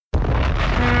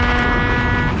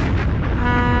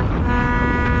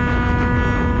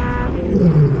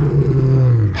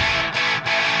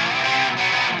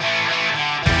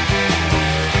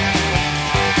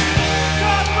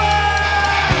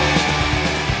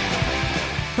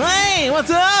what's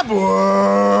up,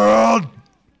 world?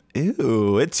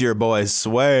 Ew, it's your boy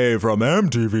Sway from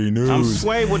MTV News. I'm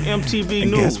Sway with MTV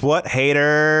And News. guess what,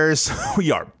 haters?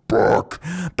 We are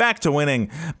back to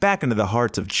winning, back into the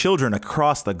hearts of children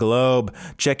across the globe.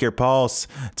 Check your pulse.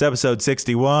 It's episode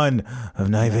 61 of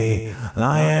Navy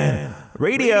Lion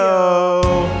Radio.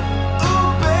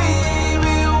 Oh,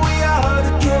 baby, we are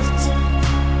the gift.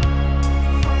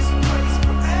 First place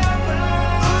forever.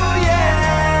 Oh,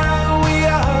 yeah, we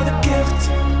are the gift.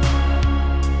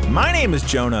 My name is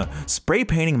Jonah, spray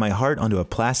painting my heart onto a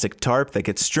plastic tarp that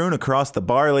gets strewn across the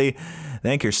barley.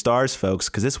 Thank your stars, folks,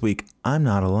 because this week I'm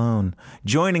not alone.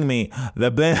 Joining me, the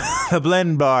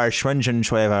blend bar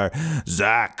Schwenschenschwever,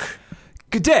 Zach.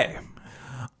 Good day.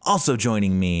 Also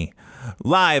joining me,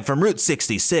 live from Route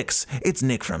 66, it's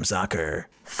Nick from Soccer.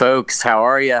 Folks, how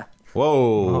are ya?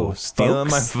 Whoa,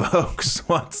 stealing folks. my folks.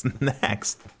 What's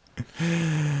next?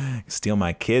 Steal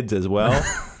my kids as well.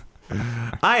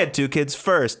 I had 2 kids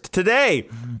first. Today,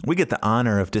 we get the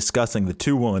honor of discussing the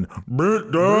 2-1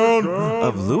 beatdown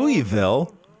of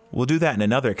Louisville. We'll do that in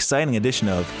another exciting edition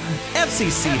of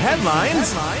FCC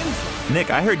Headlines.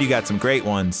 Nick, I heard you got some great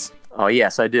ones. Oh,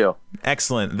 yes, I do.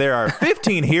 Excellent. There are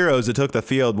 15 heroes that took the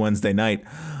field Wednesday night,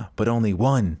 but only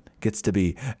one gets to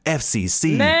be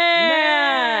FCC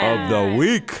of the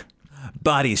week.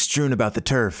 Bodies strewn about the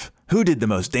turf. Who did the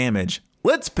most damage?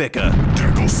 Let's pick a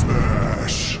Tickle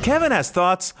Smash. Kevin has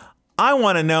thoughts. I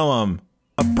want to know them.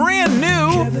 A brand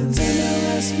new Kevin's in the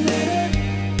last minute.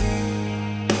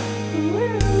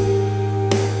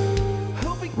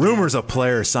 rumors of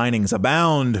player signings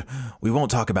abound. We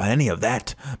won't talk about any of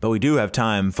that, but we do have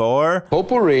time for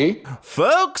Potpourri.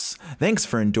 folks. Thanks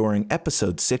for enduring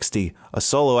episode 60, a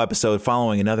solo episode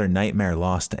following another nightmare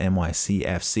loss to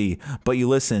NYCFC. But you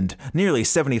listened, nearly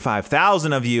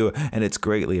 75,000 of you, and it's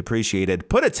greatly appreciated.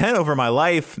 Put a 10 over my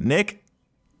life, Nick.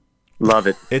 Love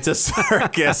it. It's a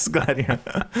circus. Glad you're.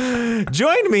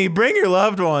 Join me. Bring your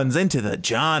loved ones into the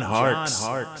John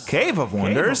Hart's Cave of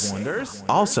Wonders.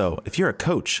 Also, if you're a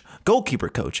coach, goalkeeper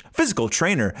coach, physical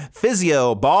trainer,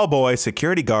 physio, ball boy,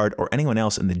 security guard, or anyone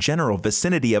else in the general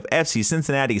vicinity of FC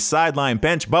Cincinnati's sideline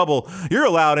bench bubble, you're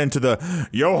allowed into the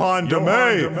Johan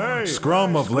DeMay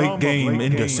scrum of late game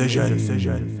indecision.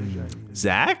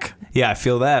 Zach? Yeah, I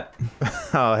feel that.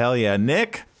 Oh, hell yeah.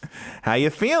 Nick? How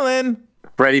you feeling?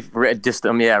 Ready? Ready.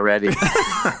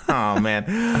 Oh,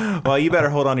 man. Well, you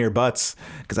better hold on to your butts,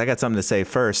 because I got something to say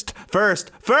first.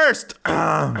 First!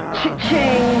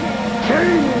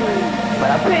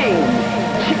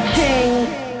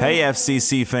 Hey,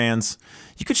 FCC fans.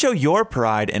 You could show your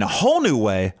pride in a whole new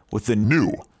way with the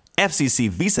new FCC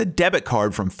Visa debit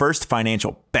card from First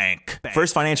Financial Bank.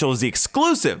 First Financial is the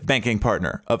exclusive banking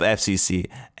partner of FCC,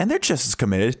 and they're just as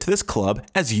committed to this club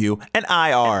as you and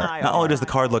I are. Not only does the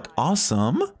card look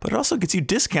awesome, but it also gets you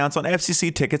discounts on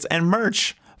FCC tickets and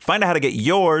merch. Find out how to get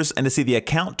yours and to see the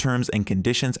account terms and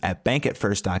conditions at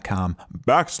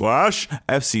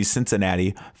bankatfirst.com/FC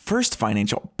Cincinnati. First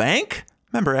Financial Bank?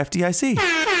 Member FDIC.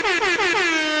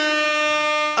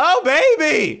 Oh,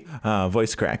 baby!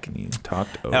 Voice crack, and you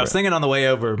talked over. I was thinking on the way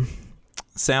over,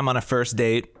 say I'm on a first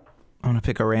date. I'm going to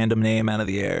pick a random name out of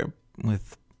the air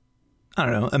with, I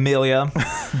don't know, Amelia.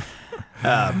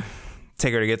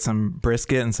 Take her to get some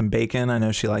brisket and some bacon. I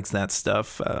know she likes that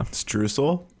stuff.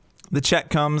 Streusel? The check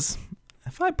comes.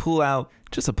 If I pull out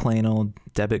just a plain old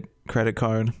debit credit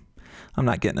card, I'm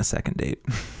not getting a second date.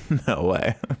 No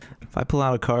way. If I pull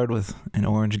out a card with an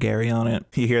orange Gary on it.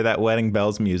 You hear that wedding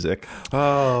bells music.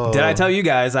 Oh. Did I tell you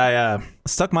guys I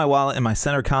stuck my wallet in my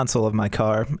center console of my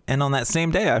car, and on that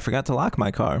same day I forgot to lock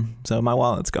my car, so my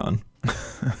wallet's gone.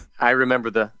 I remember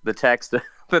the text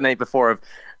the night before of,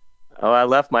 oh, I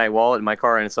left my wallet in my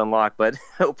car and it's unlocked, but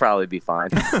it'll probably be fine.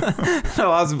 No,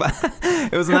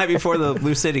 it was the night before the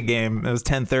Blue City game. It was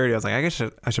 10:30. I was like, I guess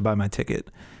I should buy my ticket,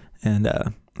 and I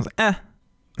was like,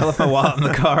 I left my wallet in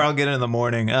the car. I'll get it in the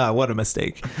morning. What a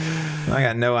mistake. I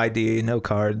got no ID, no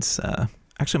cards.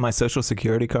 Actually, my Social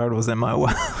Security card was in my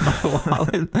wallet.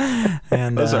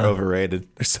 And those are overrated.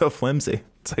 They're so flimsy.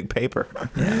 It's like paper.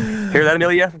 Yeah. Hear that,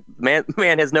 Amelia? Man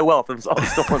has no wealth. It was all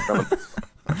stolen from him.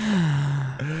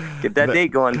 Get that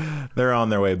date going. They're on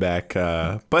their way back.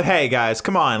 But hey, guys,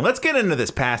 come on. Let's get into this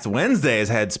past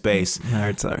Wednesday's headspace. All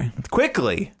right, sorry.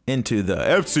 Quickly into the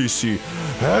FCC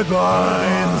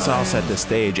headlines. I'll set the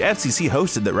stage. FCC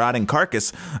hosted the rotting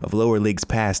carcass of lower leagues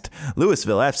past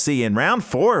Louisville FC in round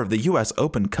 4 of the U.S.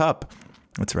 Open Cup.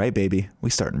 That's right, baby. We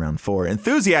start in round 4.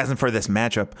 Enthusiasm for this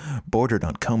matchup bordered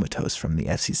on comatose from the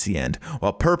FCC end,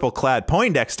 while purple-clad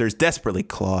Poindexters desperately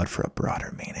clawed for a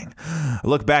broader meaning. A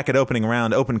look back at opening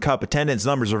round Open Cup attendance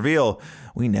numbers reveal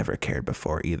we never cared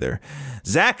before either.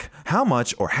 Zach, how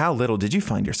much or how little did you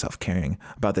find yourself caring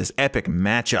about this epic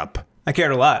matchup? I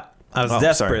cared a lot. I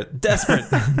was sorry.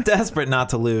 desperate not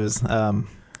to lose.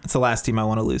 It's the last team I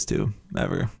want to lose to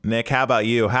ever. Nick, how about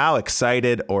you? How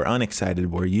excited or unexcited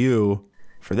were you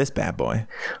for this bad boy?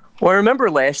 Well, I remember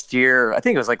last year, I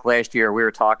think it was like last year, we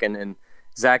were talking and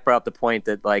Zach brought up the point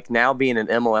that like now being an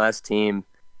MLS team,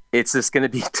 it's just going to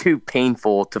be too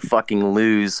painful to fucking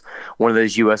lose one of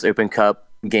those U.S. Open Cup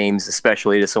games,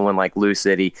 especially to someone like Lou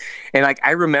City. And like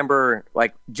I remember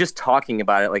like just talking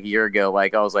about it like a year ago,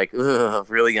 like I was like, ugh,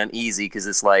 really uneasy because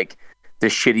it's like the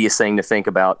shittiest thing to think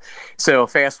about. So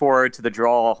fast forward to the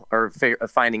draw or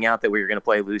finding out that we were going to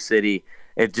play Lou City,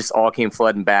 it just all came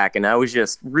flooding back. And I was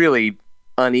just really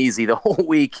uneasy the whole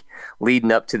week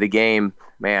leading up to the game.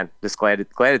 Man, just glad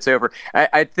it's over.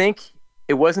 I think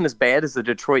it wasn't as bad as the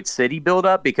Detroit City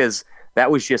build-up because that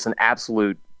was just an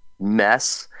absolute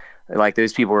mess. Like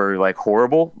those people were like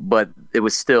horrible, but it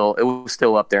was still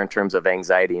up there in terms of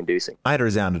anxiety inducing. I'd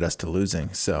resounded us to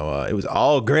losing, so it was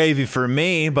all gravy for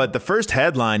me. But the first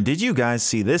headline, did you guys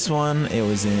see this one? It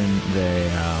was in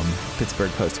the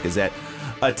Pittsburgh Post-Gazette.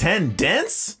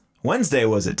 Attendance? Wednesday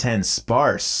was attend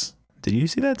sparse. Did you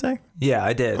see that, Zach? Yeah,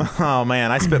 I did. Oh,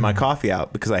 man, I spit my coffee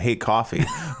out because I hate coffee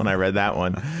when I read that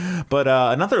one. But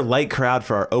another light crowd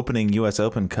for our opening U.S.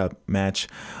 Open Cup match.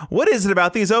 What is it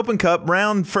about these Open Cup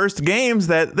round first games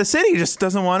that the city just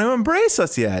doesn't want to embrace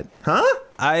us yet? Huh?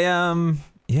 I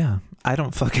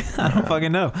don't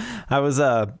fucking know. I was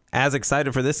as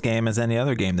excited for this game as any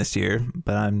other game this year,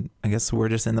 but I guess we're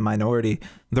just in the minority.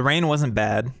 The rain wasn't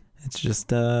bad. It's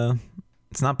just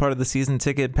it's not part of the season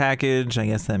ticket package. I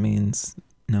guess that means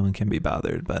no one can be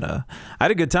bothered, but I had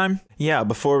a good time. Yeah,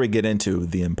 before we get into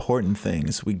the important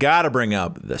things, we got to bring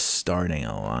up the starting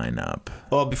lineup.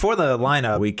 Well, before the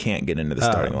lineup, we can't get into the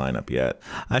starting lineup yet.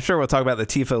 I'm sure we'll talk about the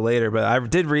TIFO later, but I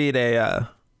did read a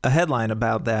headline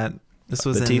about that. This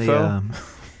was the in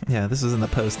TIFO? this was in the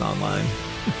Post online.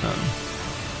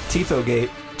 TIFO Gate.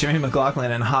 Jimmy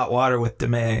McLaughlin in hot water with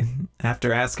DeMay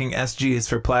after asking SGs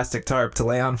for plastic tarp to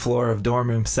lay on floor of dorm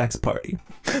room sex party.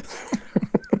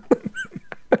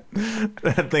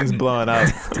 That thing's blowing up.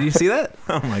 Did you see that?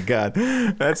 Oh my God.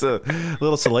 That's a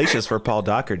little salacious for Paul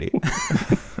Doherty.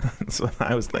 That's what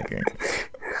I was thinking.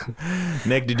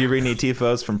 Nick, did you read any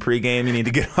TIFOs from pregame you need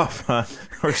to get off?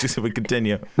 Or should we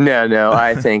continue? No.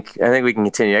 I think we can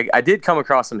continue. I did come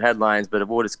across some headlines, but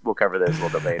we'll cover those a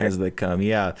little bit later. As they come,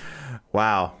 yeah.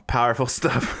 Wow, powerful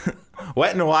stuff.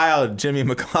 Wet and Wild, Jimmy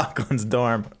McLaughlin's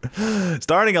dorm.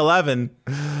 Starting 11,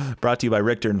 brought to you by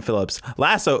Richter and Phillips.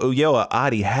 Lasso, Ulloa,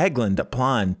 Adi, Haglund,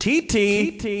 Daplan,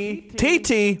 TT,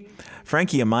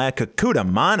 Frankie Amaya, Kakuta,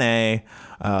 Mane.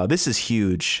 This is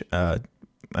huge.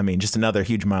 Just another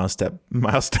huge milestone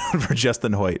for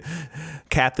Justin Hoyt,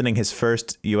 captaining his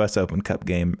first U.S. Open Cup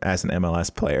game as an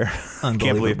MLS player.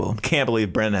 Unbelievable. Can't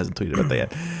believe Brennan hasn't tweeted about that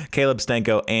yet. Caleb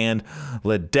Stenko and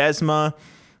Ledesma.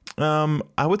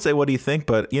 I would say, what do you think?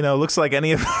 But, looks like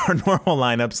any of our normal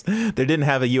lineups, they didn't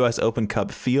have a U.S. Open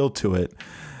Cup feel to it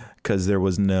because there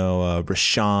was no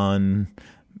Rashawn,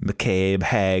 McCabe,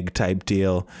 Hag type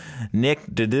deal. Nick,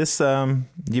 did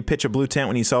you pitch a blue tent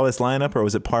when you saw this lineup, or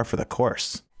was it par for the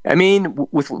course? I mean,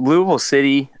 with Louisville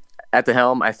City at the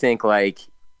helm, I think like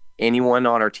anyone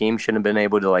on our team should have been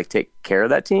able to like take care of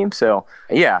that team. So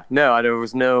yeah, no, there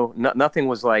was nothing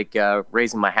was like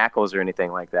raising my hackles or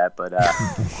anything like that. But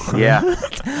yeah.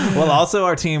 Well, also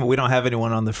our team, we don't have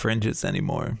anyone on the fringes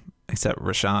anymore except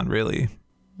Rashawn, really.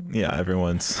 Yeah,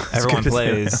 everyone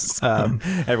plays.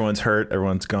 Everyone's hurt.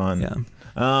 Everyone's gone. Yeah.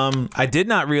 I did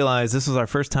not realize this was our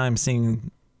first time seeing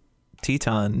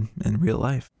Teton in real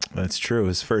life. That's true.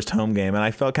 His first home game. And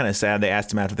I felt kind of sad. They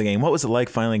asked him after the game, what was it like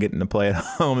finally getting to play at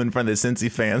home in front of the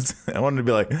Cincy fans? I wanted to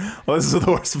be like, well, this is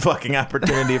the worst fucking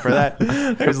opportunity for that.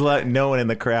 There's no one in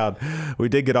the crowd. We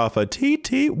did get off a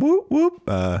TT whoop whoop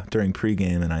during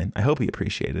pregame, and I hope he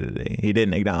appreciated it. He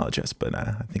didn't acknowledge us, but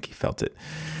I think he felt it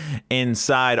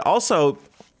inside. Also,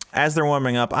 as they're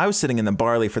warming up, I was sitting in the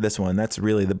barley for this one. That's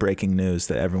really the breaking news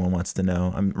that everyone wants to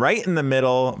know. I'm right in the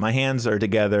middle. My hands are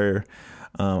together.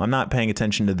 I'm not paying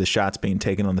attention to the shots being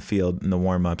taken on the field in the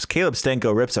warm-ups. Caleb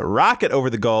Stenko rips a rocket over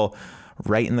the goal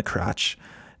right in the crotch.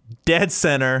 Dead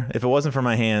center. If it wasn't for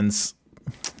my hands,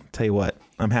 tell you what,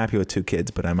 I'm happy with 2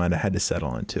 kids, but I might have had to settle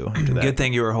on 2 after that. Good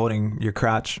thing you were holding your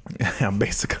crotch. Yeah,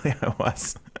 basically I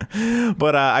was.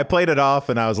 But I played it off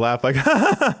and I was laughing like,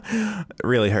 it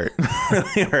really hurt.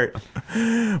 Really hurt.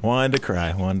 Wanted to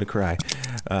cry.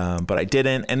 But I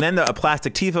didn't. And then a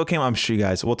plastic TIFO came. I'm sure you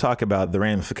guys, we'll talk about the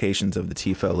ramifications of the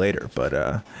TIFO later.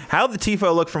 But how'd the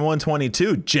TIFO look from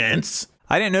 122, gents?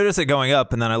 I didn't notice it going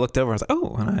up, and then I looked over. I was like,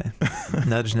 "Oh!" And I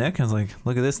nudged Nick. I was like,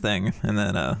 "Look at this thing!" And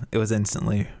then it was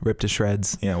instantly ripped to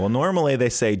shreds. Yeah, well, normally they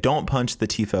say don't punch the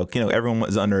TIFO. You know, everyone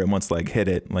was under it once, like hit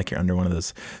it, like you're under one of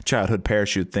those childhood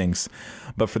parachute things.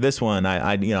 But for this one,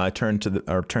 I turned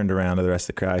around to the rest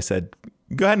of the crowd. I said,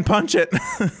 "Go ahead and punch it,"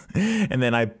 and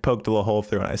then I poked a little hole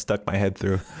through, and I stuck my head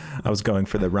through. I was going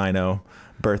for the rhino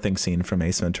birthing scene from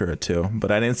Ace Ventura 2,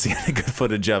 but I didn't see any good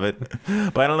footage of it.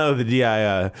 But I don't know if the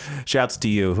DI, shouts to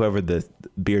you, whoever the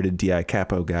bearded DI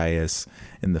capo guy is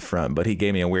in the front, but he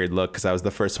gave me a weird look because I was the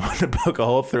first one to poke a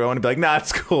hole through. I want to be like, nah,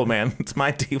 it's cool, man. It's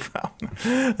my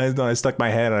TIFO. I stuck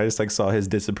my head and I just like saw his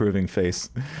disapproving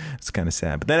face. It's kind of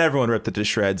sad. But then everyone ripped it to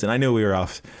shreds and I knew we were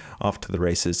off to the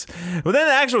races. But then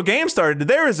the actual game started.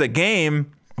 There was a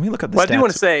game. Let me look up the stats. I do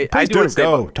want to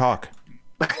say, talk.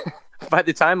 By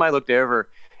the time I looked over,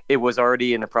 it was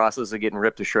already in the process of getting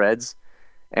ripped to shreds.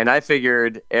 And I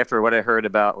figured after what I heard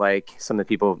about like some of the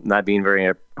people not being very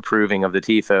approving of the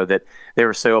TIFO that they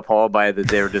were so appalled by it that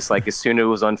they were just like, as soon as it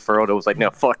was unfurled, it was like, no,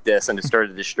 fuck this. And it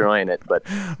started destroying it. But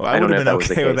well, I don't know if that was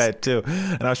the case. with that too.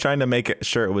 And I was trying to make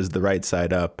sure it was the right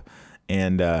side up.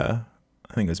 And, I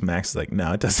think it was Max like,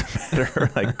 no, it doesn't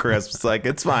matter. Like Chris was like,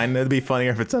 it's fine. It'd be funnier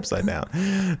if it's upside down.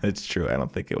 It's true. I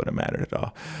don't think it would have mattered at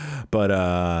all.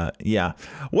 But yeah.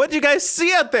 What did you guys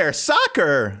see out there?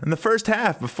 Soccer in the first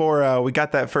half before we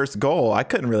got that first goal. I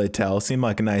couldn't really tell. It seemed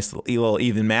like a nice little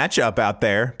even matchup out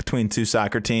there between 2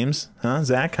 soccer teams. Huh,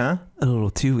 Zach? Huh? A little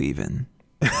too even.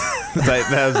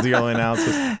 That was the only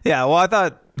analysis. Yeah, well, I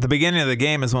thought the beginning of the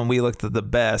game is when we looked at the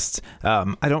best.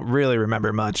 I don't really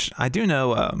remember much. I do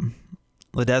know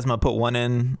Ledesma put one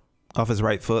in off his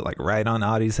right foot, like right on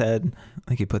Adi's head. I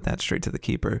think he put that straight to the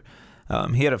keeper.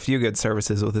 He had a few good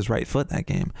services with his right foot that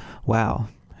game. Wow.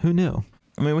 Who knew?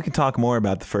 I mean, we can talk more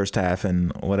about the first half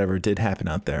and whatever did happen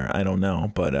out there. I don't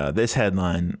know. But this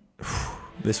headline,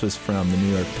 this was from the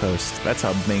New York Post. That's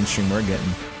how mainstream we're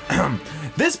getting.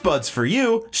 This bud's for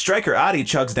you. Striker Adi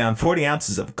chugs down 40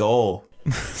 ounces of goal.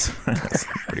 That's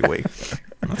pretty weak.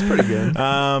 That's pretty good.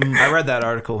 I read that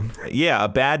article. Yeah, a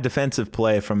bad defensive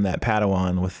play from that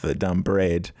Padawan with the dumb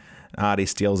braid. Adi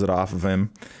steals it off of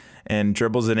him and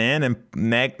dribbles it in and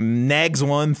nags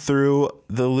one through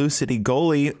the Lucity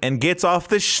goalie and gets off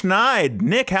the schneid.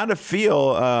 Nick, how'd it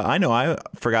feel? I know I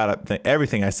forgot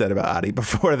everything I said about Adi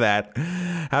before that.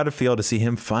 How'd it feel to see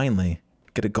him finally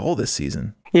get a goal this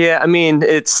season? Yeah, I mean,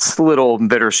 it's a little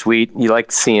bittersweet. You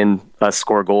like seeing us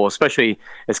score a goal, especially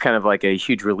it's kind of like a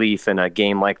huge relief in a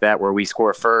game like that where we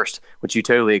score first, which you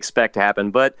totally expect to happen.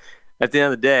 But at the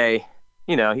end of the day,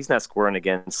 you know, he's not scoring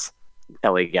against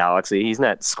LA Galaxy. He's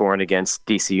not scoring against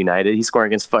DC United. He's scoring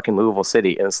against fucking Louisville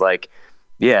City. And it's like,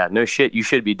 yeah, no shit, you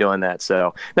should be doing that.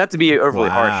 So not to be overly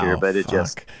harsh here, but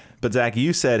just. But Zach,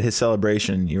 you said his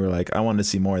celebration, you were like, I wanted to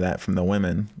see more of that from the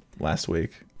women last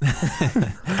week.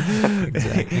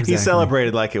 Exactly. He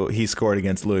celebrated like he scored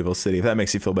against Louisville City. If that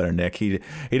makes you feel better, Nick. He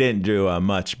didn't do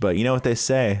much, but you know what they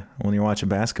say when you're watching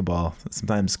basketball,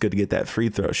 sometimes it's good to get that free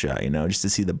throw shot, you know, just to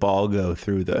see the ball go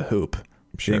through the hoop.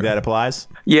 Sure. You think that applies?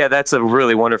 Yeah, that's a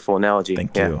really wonderful analogy.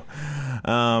 Thank you.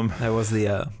 That was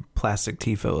the plastic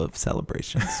TIFO of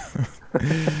celebrations.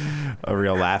 A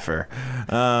real laugher.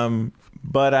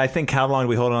 But I think how long did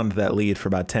we hold on to that lead for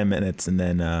about 10 minutes and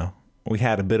then we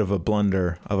had a bit of a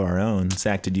blunder of our own.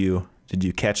 Zach, did you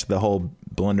catch the whole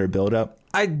blunder buildup?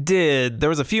 I did. There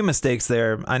was a few mistakes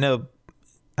there. I know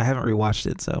I haven't rewatched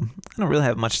it, so I don't really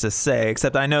have much to say,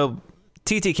 except I know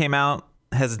TT came out,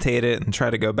 hesitated, and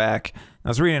tried to go back. I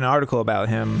was reading an article about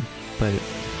him, but it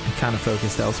kind of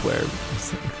focused elsewhere.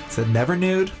 It said, never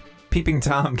nude. Peeping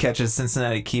Tom catches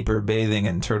Cincinnati keeper bathing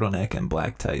in turtleneck and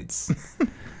black tights.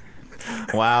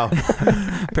 Wow.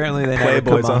 Apparently they never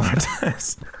Playboys come on our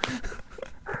ties.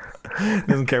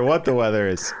 Doesn't care what the weather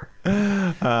is.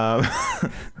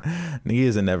 He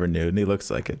is a never nude, and he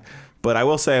looks like it. But I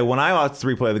will say, when I watched the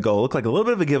replay of the goal, it looked like a little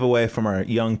bit of a giveaway from our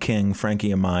young king, Frankie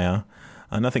Amaya.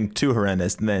 Nothing too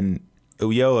horrendous. And then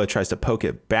Ulloa tries to poke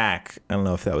it back. I don't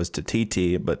know if that was to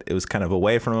TT, but it was kind of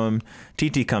away from him.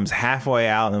 TT comes halfway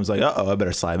out and was like, uh-oh, I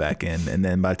better slide back in. And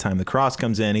then by the time the cross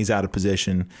comes in, he's out of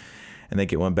position. And they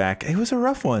get one back. It was a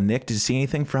rough one, Nick. Did you see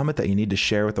anything from it that you need to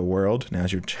share with the world?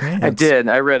 Now's your chance. I did.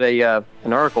 I read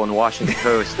an article in the Washington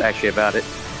Post actually about it.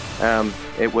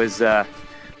 It was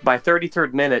by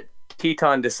 33rd minute,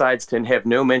 Teton decides to have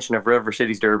no mention of River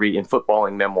City's Derby in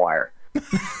footballing memoir.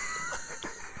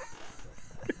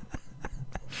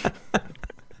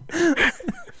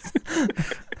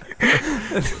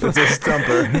 It's a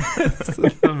stumper.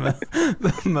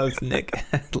 The most Nick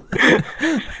headline.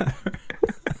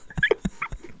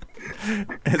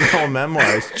 His whole memoir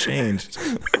has changed.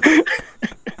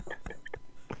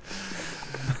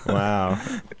 Wow.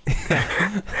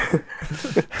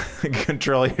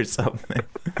 Control yourself, Nick.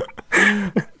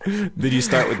 Did you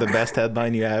start with the best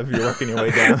headline you have? You're working your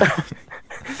way down.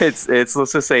 It's let's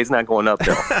just say it's not going up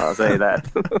though. I'll say that.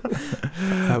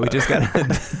 We just got a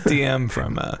DM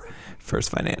from First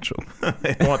Financial.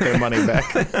 They want their money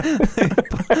back.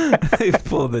 They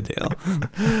pulled the deal.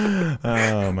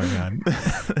 Oh my god.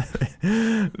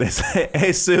 They say,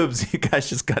 hey Subs, you guys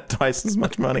just got twice as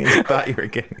much money as you thought you were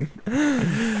getting.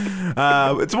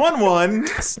 It's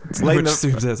 1-1. Rich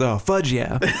Soup says, "Oh, fudge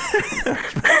yeah."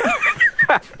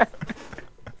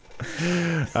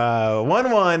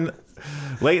 1-1.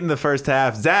 Late in the first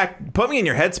half. Zach, put me in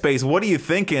your headspace. What are you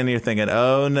thinking? You're thinking,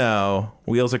 oh no,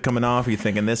 wheels are coming off. You're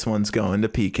thinking this one's going to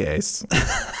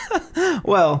PKs.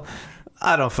 Well,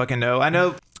 I don't fucking know. I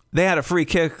know they had a free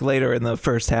kick later in the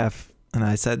first half, and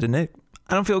I said to Nick,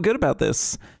 I don't feel good about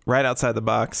this. Right outside the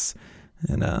box.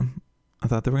 And I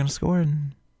thought they were going to score,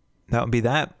 and that would be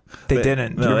that. They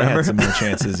didn't. No, Do you they remember? had some more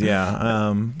chances,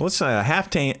 yeah. Let's say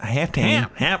halftime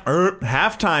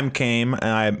came, and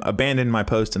I abandoned my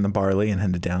post in the barley and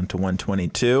headed down to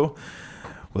 122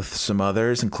 with some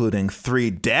others, including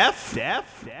 3 Def,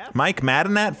 Mike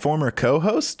Maddenat, former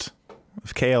co-host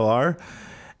of KLR.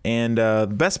 And the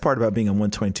best part about being on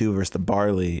 122 versus the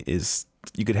barley is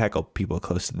you could heckle people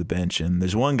close to the bench. And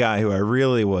there's one guy who I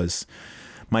really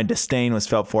my disdain was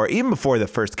felt for, even before the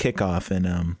first kickoff,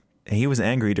 and he was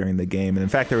angry during the game. And in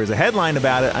fact, there was a headline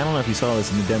about it. I don't know if you saw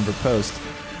this in the Denver Post.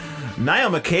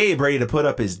 Niall McCabe ready to put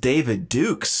up his David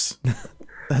Dukes.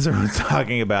 That's what we're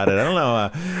talking about it. I don't know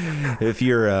if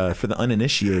you're, for the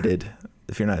uninitiated,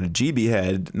 if you're not a GB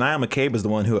head, Niall McCabe was the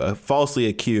one who falsely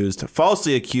accused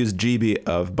GB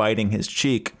of biting his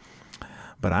cheek.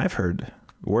 But I've heard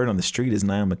word on the street is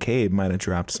Niall McCabe might have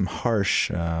dropped some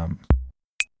harsh...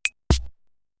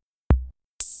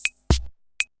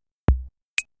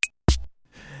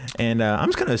 And I'm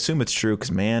just going to assume it's true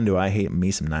because, man, do I hate me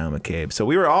some Niall McCabe. So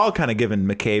we were all kind of giving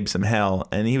McCabe some hell,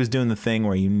 and he was doing the thing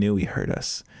where you knew he heard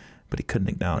us, but he couldn't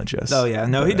acknowledge us. Oh, yeah.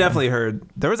 No, he definitely heard.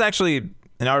 There was actually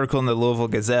an article in the Louisville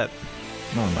Gazette.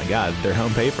 Oh, my God. Their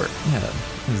home paper. Yeah.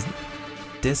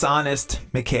 Dishonest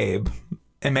McCabe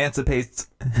emancipates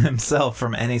himself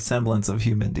from any semblance of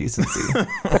human decency.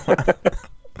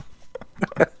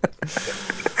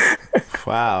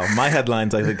 Wow. My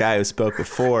headline's like the guy who spoke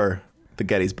before the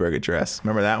Gettysburg Address.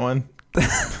 Remember that one?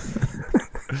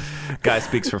 Guy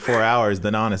speaks for 4 hours,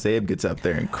 then Honest Abe gets up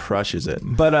there and crushes it.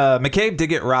 But McCabe did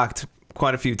get rocked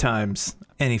quite a few times,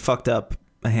 and he fucked up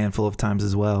a handful of times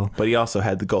as well. But he also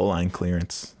had the goal line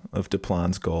clearance of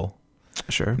Duplan's goal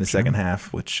Sure. in the second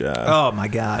half, which... oh, my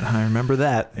God. I remember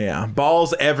that. Yeah,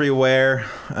 balls everywhere.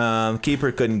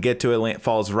 Keeper couldn't get to it.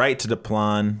 Falls right to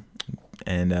Duplan.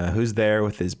 And who's there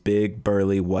with his big,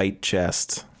 burly, white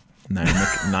chest?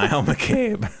 Niall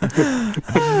McCabe.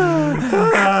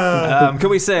 Can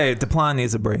we say Duplan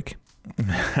needs a break?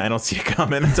 I don't see it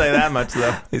coming. I'll tell you that much,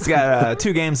 though. He's got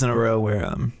 2 games in a row where,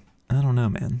 I don't know,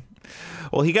 man.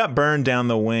 Well, he got burned down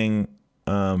the wing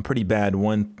pretty bad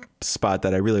one spot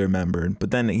that I really remembered.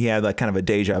 But then he had like kind of a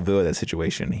deja vu of that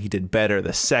situation. He did better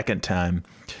the second time.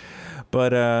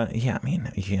 But, yeah, I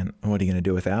mean, what are you going to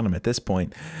do without him at this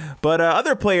point? But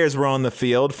other players were on the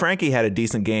field. Frankie had a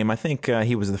decent game. I think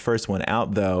he was the first one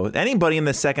out, though. Anybody in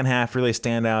the second half really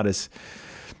stand out as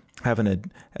having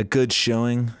a good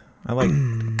showing? I like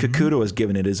Kakuta was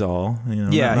giving it his all. You know,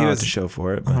 Yeah, he was to show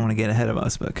for it. I But don't want to get ahead of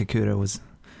us, but Kakuta was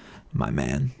my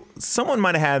man. someone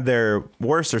might have had their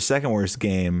worst or second worst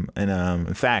game. And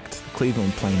in fact,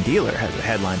 Cleveland Plain Dealer has a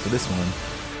headline for this one.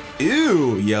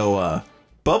 Ew, yo,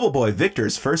 Bubble Boy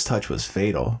Victor's first touch was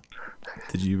fatal.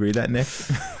 Did you read that, Nick?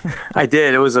 I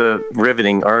did. It was a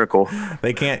riveting article.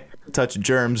 They can't touch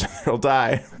germs, they'll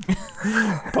die.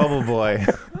 Bubble Boy.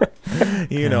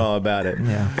 You know all about it.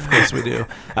 Yeah, of course we do.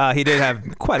 He did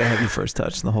have quite a heavy first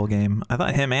touch the whole game. I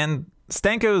thought him and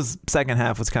Stanko's second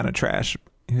half was kind of trash.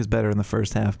 He was better in the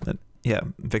first half, but yeah,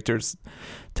 Victor's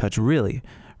touch really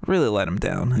let him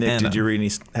down. Nick, And, did you read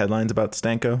any headlines about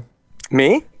Stanko?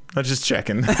 Me? I'm just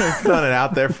checking. Throwing it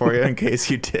out there for you in case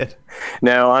you did.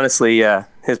 No, honestly,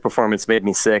 his performance made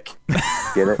me sick.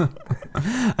 Get it?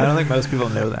 I don't think most people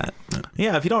know that.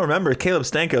 Yeah, if you don't remember, Caleb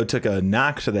Stanko took a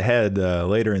knock to the head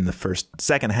later in the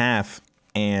second half,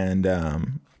 and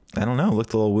I don't know,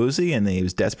 looked a little woozy, and he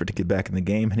was desperate to get back in the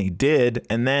game, and he did.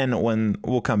 And then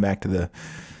we'll come back to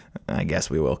I guess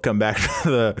we will come back to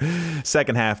the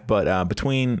second half, but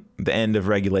between the end of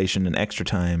regulation and extra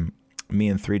time, me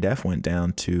and 3 Def went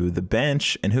down to the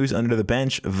bench, and who's under the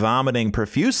bench vomiting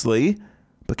profusely?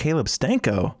 But Caleb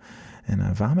Stanko. And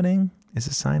vomiting is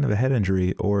a sign of a head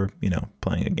injury, or,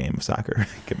 playing a game of soccer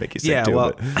can make you sick too.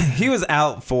 Well, but he was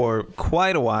out for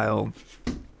quite a while.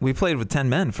 We played with 10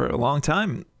 men for a long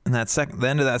time in the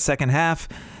end of that second half,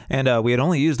 and we had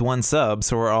only used 1 sub,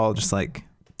 so we're all just like,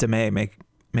 Demay,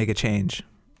 make a change.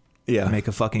 Yeah. Make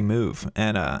a fucking move.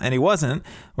 And he wasn't.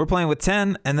 We're playing with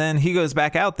 10, and then he goes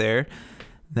back out there.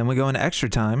 Then we go into extra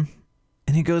time,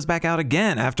 and he goes back out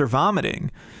again after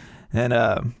vomiting. And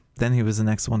then he was the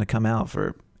next one to come out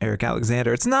for Eric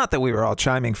Alexander. It's not that we were all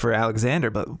chiming for Alexander,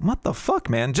 but what the fuck,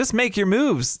 man? Just make your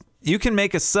moves. You can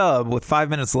make a sub with 5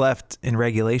 minutes left in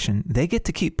regulation. They get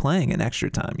to keep playing in extra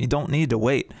time. You don't need to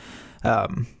wait.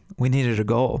 We needed a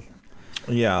goal.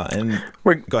 Yeah, and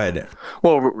go ahead.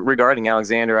 Well, regarding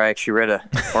Alexander, I actually read an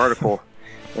article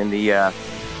in the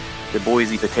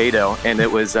Boise Potato, and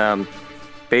it was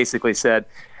basically said,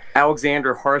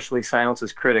 Alexander harshly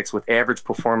silences critics with average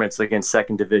performance against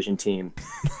second division team.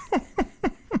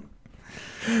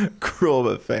 Cruel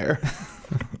but fair.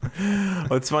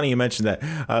 Well, it's funny you mentioned that.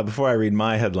 Before I read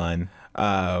my headline,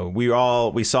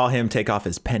 we saw him take off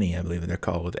his penny, I believe they're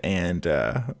called, and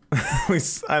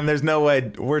there's no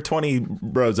way we're 20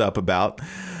 rows up about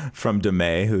from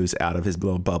Demay, who's out of his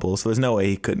little bubble, so there's no way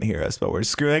he couldn't hear us, but we're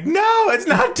screaming, like, no, it's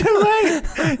not too late.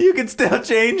 You can still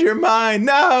change your mind.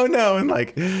 No, and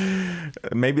like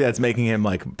maybe that's making him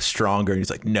like stronger, and he's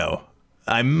like, no,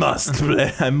 I must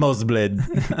bleed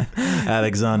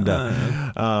Alexander.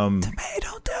 Demay,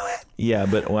 don't do it. Yeah,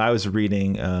 but when I was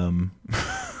reading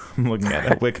I'm looking at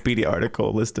a Wikipedia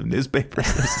article, list of newspapers.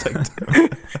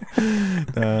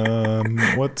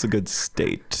 What's a good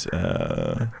state?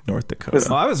 North Dakota.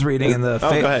 Well, I was reading in the go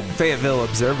ahead. Fayetteville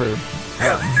Observer,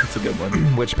 That's a good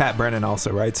one. which Pat Brennan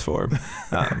also writes for.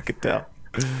 I could tell.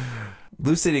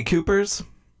 Blue City Coopers,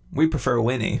 we prefer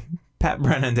Winnie. Pat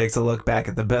Brennan takes a look back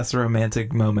at the best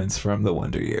romantic moments from the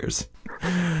Wonder Years.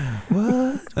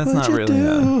 What? That's not really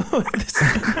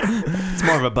it's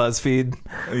more of a BuzzFeed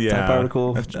type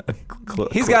article.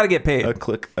 He's got to get paid. A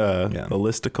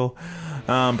listicle.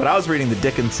 But I was reading the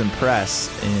Dickinson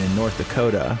Press in North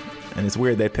Dakota, and it's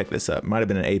weird they picked this up. Might have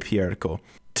been an AP article.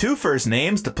 2 first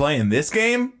names to play in this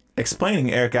game,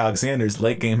 explaining Eric Alexander's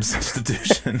late game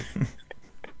substitution.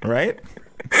 Right?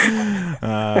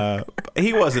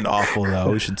 He wasn't awful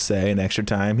though, we should say, in extra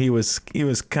time. He was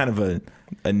kind of a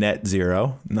net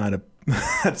zero, not a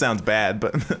that sounds bad,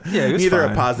 but yeah, he was neither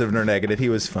fine. A positive nor negative. He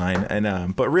was fine,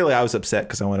 and but really I was upset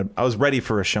because I was ready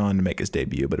for Rashawn to make his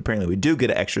debut, but apparently we do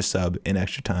get an extra sub in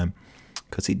extra time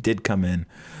because he did come in.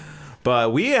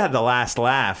 But we had the last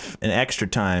laugh in extra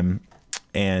time,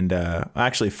 and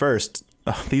actually first,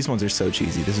 these ones are so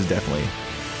cheesy. This is definitely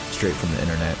straight from the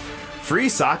internet. Free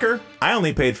soccer? I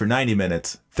only paid for 90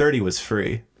 minutes. 30 was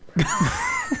free.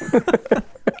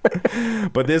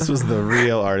 But this was the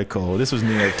real article. This was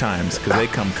New York Times because they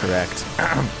come correct.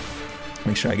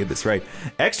 Make sure I get this right.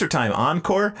 Extra time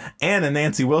encore. Ann and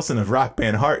Nancy Wilson of rock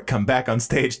band Heart come back on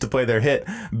stage to play their hit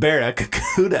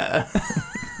Barracuda.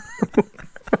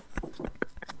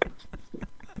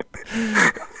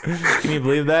 Can you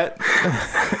believe that?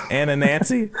 Ann and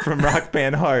Nancy from rock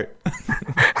band Heart.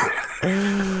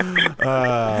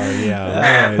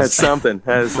 Yeah. That's something.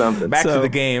 That is something. Back to the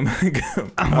game.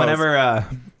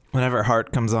 Whenever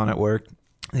Hart comes on at work,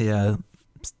 the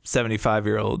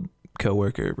 75-year-old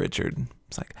coworker Richard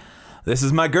is like, "This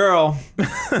is my girl.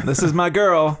 This is my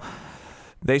girl.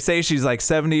 They say she's like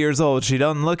 70 years old. She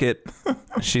doesn't look it."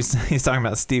 He's talking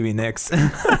about Stevie Nicks.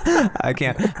 I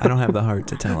don't have the heart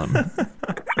to tell him.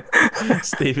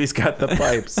 Stevie's got the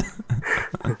pipes.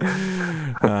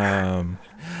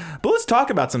 But let's talk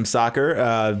about some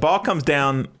soccer. Ball comes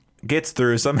down, gets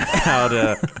through somehow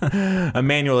to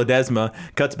Emmanuel Ledesma,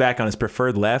 cuts back on his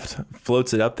preferred left,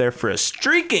 floats it up there for a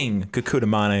streaking Kekuta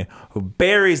Mane, who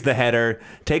buries the header,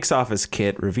 takes off his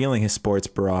kit, revealing his sports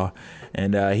bra,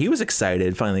 and he was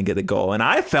excited finally to get the goal. And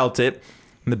I felt it.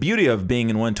 And the beauty of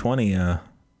being in 120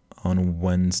 on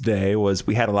Wednesday was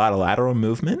we had a lot of lateral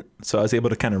movement, so I was able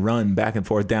to kind of run back and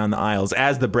forth down the aisles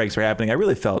as the breaks were happening. I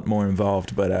really felt more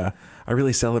involved, but I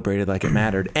really celebrated like it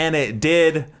mattered. And it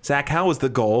did. Zach, how was the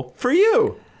goal for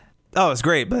you? Oh, it's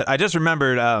great, but I just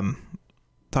remembered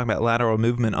talking about lateral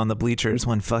movement on the bleachers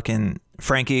when fucking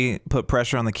Frankie put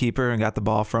pressure on the keeper and got the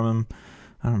ball from him.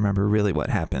 I don't remember really what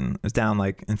happened. It was down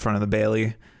like in front of the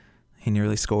Bailey. He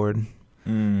nearly scored.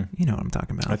 You know what I'm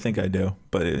talking about. I think I do,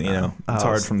 but it's Oh,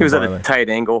 hard from He the was at a parlay. tight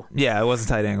angle. Yeah, it was a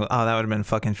tight angle. Oh, that would have been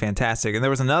fucking fantastic. And there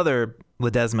was another,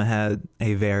 Ledesma had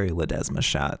a very Ledesma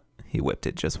shot. He whipped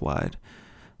it just wide.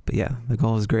 But yeah, the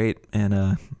goal was great, and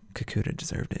Kakuta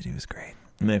deserved it. He was great.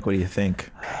 Nick, what do you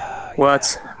think? Well,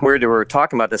 it's weird that we're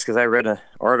talking about this because I read an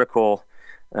article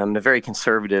in a very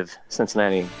conservative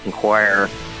Cincinnati Enquirer,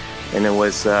 and it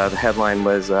was the headline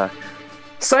was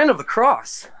 "Sign of the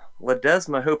Cross."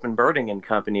 Ledesma, Hope and Birding and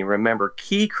Company remember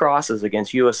key crosses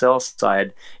against USL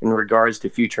side in regards to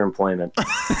future employment.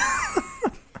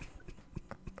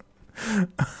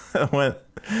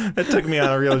 That took me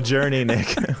on a real journey,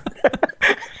 Nick.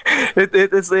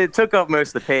 It took up most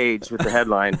of the page with the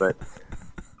headline, but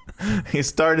He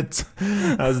started.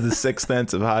 That was the sixth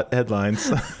sense of hot headlines.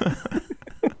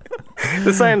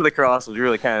 the sign of the cross was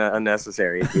really kind of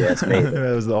unnecessary, if you ask me.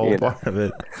 That was the whole part of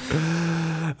it.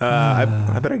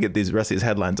 I better get these rest of these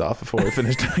headlines off before we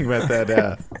finish talking about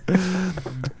that.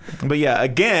 But yeah,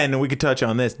 again, we could touch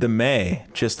on this.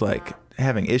 DeMay just like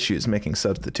having issues making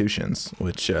substitutions,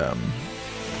 which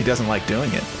he doesn't like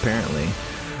doing it apparently.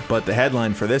 But the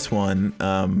headline for this one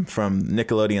from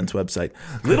Nickelodeon's website: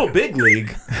 Little Big League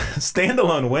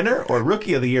standalone winner or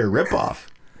Rookie of the Year ripoff.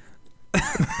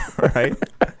 Right?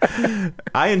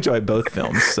 I enjoy both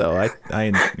films, so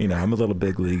I'm a Little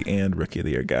Big League and Rookie of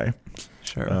the Year guy.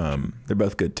 Sure. They're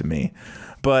both good to me.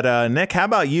 But Nick, how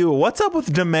about you? What's up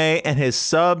with DeMay and his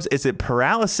subs? Is it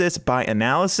paralysis by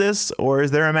analysis, or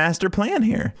is there a master plan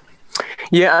here?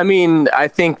 Yeah, I mean, I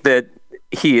think that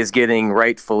he is getting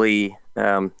rightfully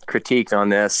critiqued on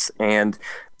this, and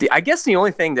I guess the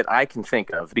only thing that I can think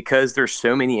of, because there's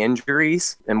so many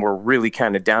injuries and we're really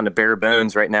kind of down to bare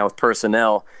bones right now with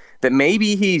personnel, that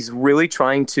maybe he's really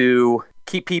trying to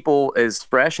keep people as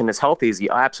fresh and as healthy as he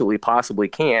absolutely possibly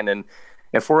can. And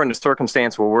if we're in a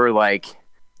circumstance where we're like,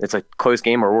 it's a close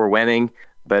game or we're winning,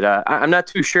 but I'm not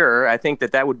too sure. I think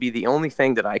that would be the only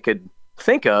thing that I could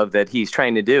think of that he's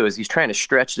trying to do, is he's trying to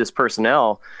stretch this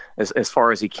personnel as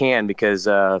far as he can because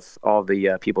of all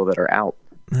the people that are out.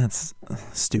 That's a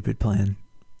stupid plan.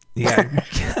 Yeah.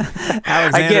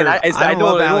 Alexander, Again, I I don't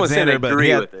love wanna Alexander, but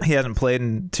agree with it. he hasn't played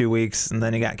in 2 weeks, and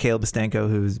then you got Caleb Stanko,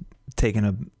 who's taking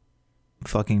a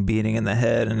fucking beating in the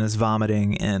head and is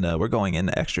vomiting, and we're going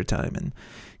into extra time, and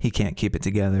he can't keep it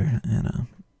together, and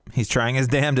he's trying his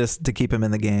damnedest to keep him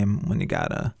in the game when you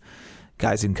got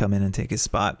guys who can come in and take his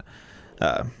spot.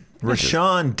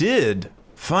 Rashawn did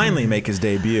finally make his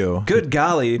debut. Good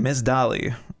golly, Miss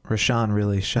Dolly. Rashawn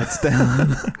really shuts down.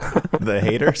 The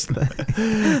haters.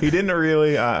 He didn't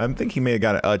really. I think he may have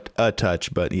got a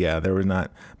touch, but yeah, there was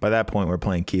not. By that point, we're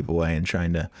playing keep away and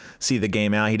trying to see the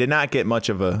game out. He did not get much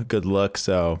of a good look,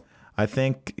 so I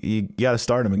think you got to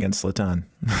start him against Zlatan.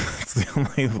 That's the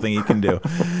only thing you can do.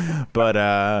 But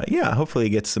yeah, hopefully he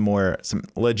gets some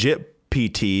legit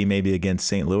PT, maybe against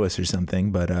St. Louis or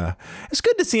something. But it's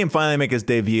good to see him finally make his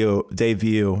debut.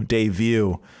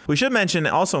 We should mention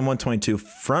also in 122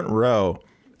 front row,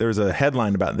 there was a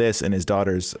headline about this in his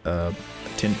daughter's not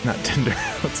Tinder,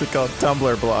 what's it called,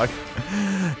 Tumblr blog.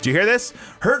 Did you hear this?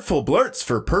 Hurtful blurts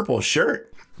for purple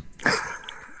shirt.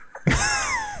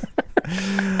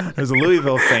 There's a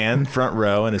Louisville fan front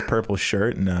row in his purple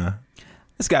shirt, and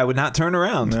This guy would not turn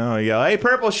around. no, you go, hey,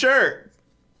 purple shirt.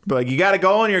 But like, you got to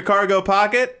go in your cargo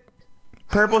pocket.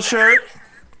 Purple shirt.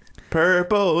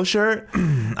 Purple shirt.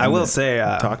 I will say,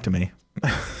 Talk to me.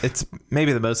 it's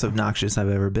maybe the most obnoxious I've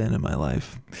ever been in my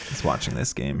life, is watching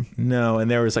this game. No,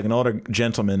 and there was like an older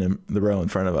gentleman in the row in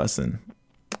front of us, and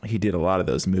he did a lot of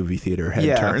those movie theater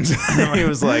head turns. He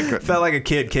was like, Felt like a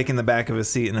kid kicking the back of his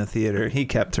seat in a theater. He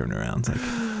kept turning around. It's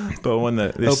like, but when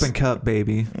open cup,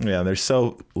 baby. yeah, there's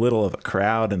so little of a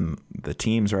crowd and the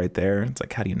team's right there. It's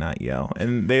like, how do you not yell?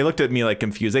 And they looked at me like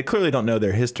confused. They clearly don't know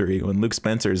their history. When Luke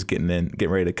Spencer's getting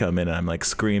ready to come in, and I'm like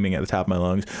screaming at the top of my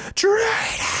lungs,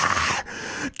 traitor,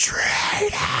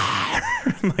 traitor.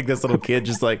 Like this little kid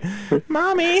just like,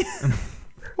 mommy,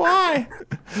 why?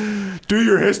 Do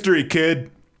your history, kid.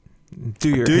 Do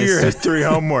your history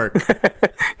homework.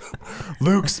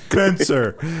 Luke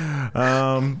Spencer.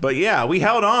 But yeah, we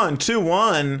held on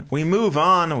 2-1. We move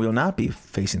on. We will not be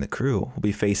facing the Crew. We'll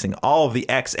be facing all of the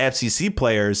ex-FCC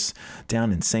players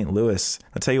down in St. Louis.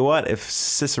 I'll tell you what, if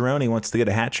Cicerone wants to get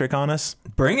a hat trick on us,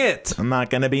 Bring it. I'm not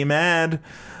going to be mad.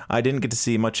 I didn't get to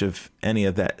see much of any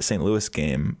of that St. Louis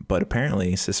game, but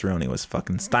apparently Cicerone was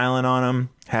fucking styling on him,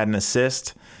 had an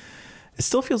assist. It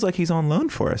still feels like he's on loan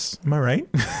for us. Am I right?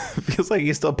 It feels like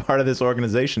he's still part of this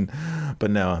organization.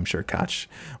 But no, I'm sure Koch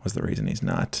was the reason he's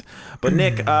not. But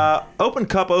Nick, Open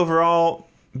Cup overall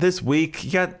this week,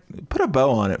 you got put a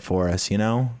bow on it for us, you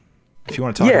know? If you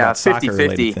want to talk about 50-50.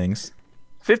 soccer-related things.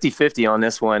 50-50 on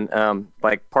this one.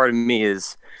 Like, part of me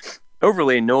is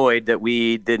overly annoyed that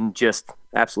we didn't just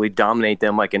absolutely dominate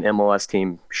them like an MLS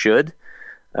team should.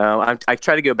 I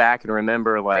try to go back and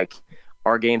remember like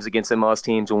our games against MLS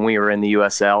teams when we were in the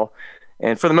USL,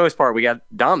 and for the most part, we got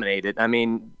dominated. I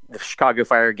mean, the Chicago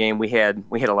Fire game, we had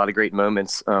a lot of great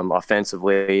moments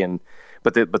offensively,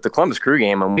 but the Columbus Crew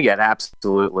game, and we got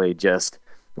absolutely just.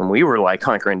 And we were like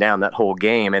hunkering down that whole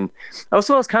game. And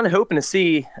also I was kind of hoping to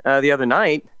see the other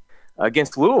night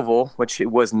against Louisville, which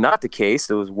it was not the case.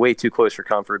 It was way too close for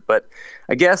comfort. But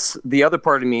I guess the other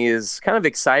part of me is kind of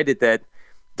excited that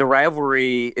the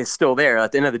rivalry is still there.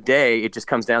 At the end of the day, it just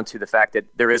comes down to the fact that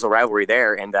there is a rivalry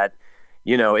there and that,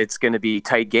 you know, it's going to be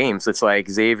tight games. It's like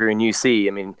Xavier and UC.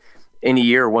 I mean, any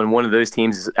year when one of those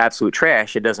teams is absolute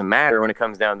trash, it doesn't matter when it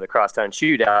comes down to the crosstown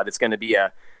shootout. It's going to be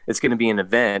an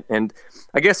event. And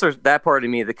I guess there's that part of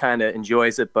me that kind of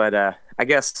enjoys it. But I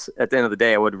guess at the end of the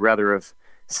day, I would rather have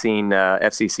seen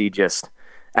FCC just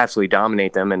absolutely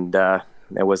dominate them. And that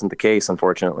wasn't the case,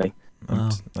 unfortunately.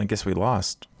 I guess we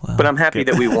lost. But I'm happy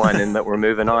that we won and that we're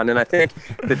moving on. And I think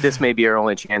that this may be our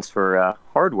only chance for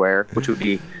hardware, which would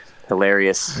be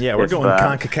hilarious. Yeah, we're going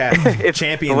CONCACAF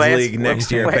Champions League next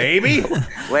year, baby.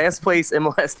 Last place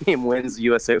MLS team wins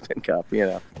U.S. Open Cup, you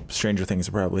know. Stranger things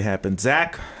have probably happened.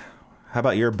 Zach, how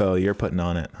about your bow you're putting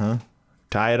on it, huh?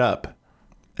 Tie it up.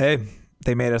 Hey,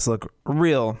 they made us look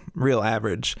real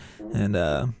average, and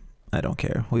I don't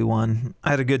care. We won.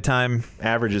 I had a good time.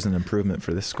 Average is an improvement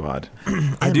for this squad.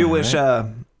 I do wish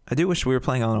we were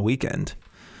playing on a weekend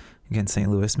against St.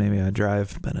 Louis. Maybe I'd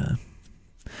drive, but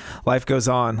life goes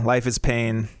on. Life is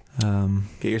pain.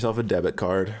 Get yourself a debit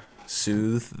card.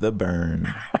 Soothe the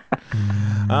burn.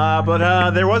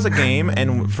 But there was a game,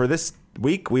 and for this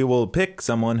week, we will pick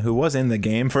someone who was in the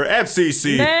game for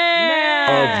FCC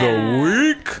of the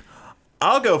week.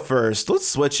 I'll go first. Let's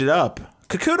switch it up.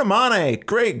 Kekuta Mane,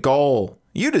 great goal.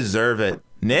 You deserve it.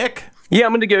 Nick? Yeah,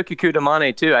 I'm going to go Kekuta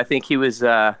Mane, too. I think he was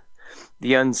the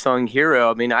unsung hero.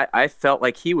 I mean, I felt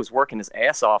like he was working his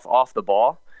ass off the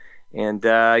ball. And,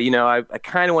 I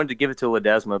kind of wanted to give it to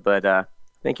Ledesma, but I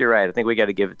think you're right. I think we got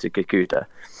to give it to Kekuta.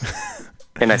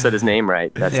 And I said his name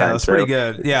right that time. Yeah, that's pretty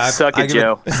good. Yeah, Suck it,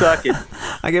 Joe. Suck it.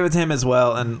 I give it to him as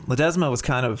well. And Ledesma was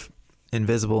kind of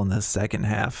invisible in the second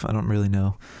half. I don't really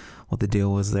know what the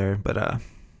deal was there, but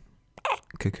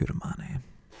Kekuta Mane.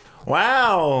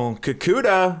 Wow,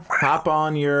 Kekuta, hop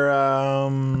on your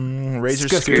Razor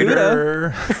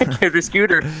scooter. Razor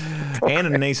scooter.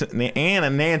 Anna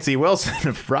Nancy Wilson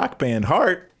of Rock Band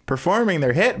Heart performing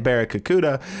their hit Barra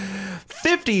Kekuta.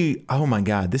 50. Oh my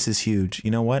God, this is huge.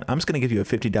 You know what? I'm just going to give you a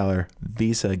 $50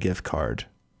 Visa gift card.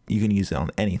 You can use it on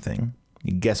anything.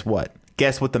 Guess what?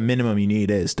 Guess what the minimum you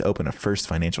need is to open a First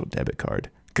Financial debit card.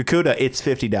 Kekuta, it's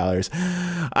 $50.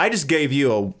 I just gave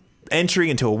you a entry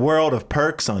into a world of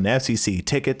perks on FCC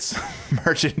tickets,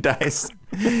 merchandise.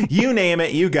 You name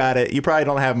it, you got it. You probably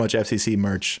don't have much FCC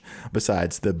merch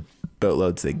besides the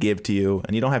boatloads they give to you,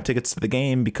 and you don't have tickets to the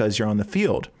game because you're on the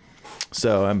field.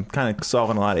 So I'm kind of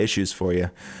solving a lot of issues for you.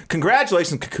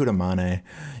 Congratulations, Kekuta Mane.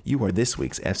 You are this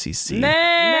week's FCC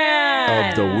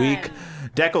of the week.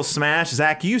 Deckle Smash.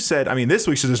 Zach, you said, this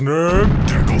week's his name.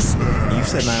 Deckle Smash. You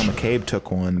said Niall McCabe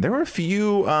took one. There were a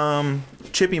few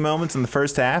chippy moments in the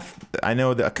first half. I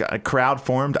know a crowd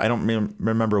formed. I don't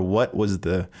remember what was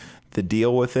the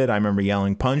deal with it. I remember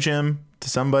yelling, punch him to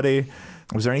somebody.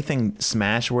 Was there anything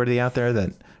smash-worthy out there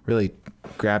that really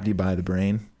grabbed you by the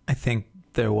brain? I think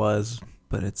there was,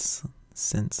 but it's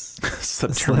since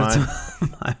slipped your mind.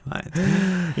 My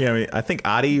mind. Yeah, I think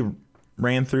Adi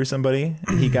ran through somebody,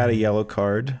 and he got a yellow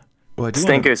card. Well,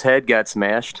 Stanko's head got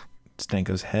smashed.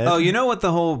 Stanko's head? Oh, you know what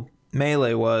the whole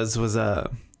melee was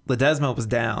Ledesma was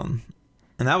down,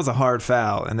 and that was a hard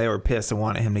foul, and they were pissed and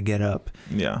wanted him to get up.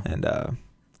 Yeah. And I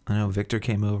know Victor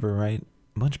came over, right?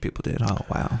 A bunch of people did. Oh,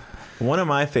 wow. One of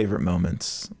my favorite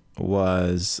moments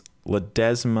was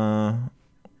Ledesma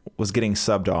was getting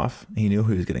subbed off. He knew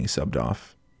he was getting subbed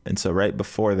off. And so right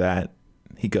before that,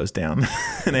 he goes down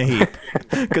in a heap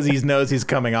because he knows he's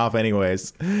coming off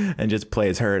anyways and just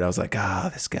plays hurt. I was like,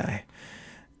 this guy,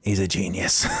 he's a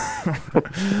genius.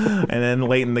 And then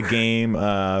late in the game,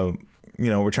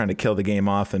 we're trying to kill the game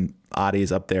off, and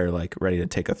Adi's up there like ready to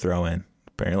take a throw in.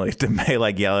 Apparently,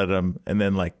 Demay yell at him, and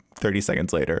then 30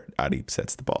 seconds later, Adi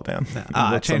sets the ball down.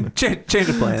 Change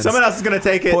the plans. Someone else is gonna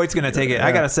take it. Hoyt's gonna take it.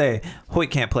 I gotta say, Hoyt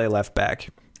can't play left back.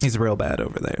 He's real bad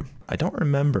over there. I don't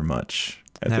remember much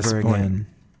at Never this point, again.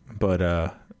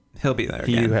 But he'll be there.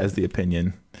 He again. who has the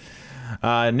opinion.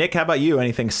 Nick, how about you?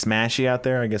 Anything smashy out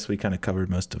there? I guess we kind of covered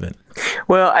most of it.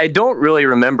 Well, I don't really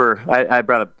remember. I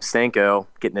brought up Stanko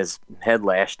getting his head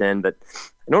lashed in, but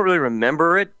I don't really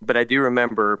remember it. But I do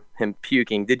remember him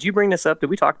puking. Did you bring this up? Did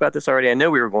we talk about this already? I know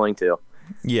we were going to.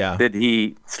 Yeah. Did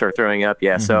he start throwing up?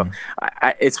 Yeah. So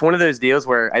it's one of those deals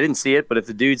where I didn't see it, but if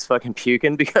the dude's fucking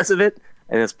puking because of it,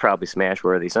 and it's probably smash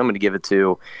worthy. So I'm going to give it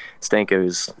to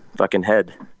Stanko's fucking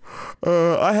head.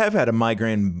 I have had a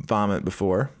migraine vomit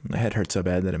before. My head hurt so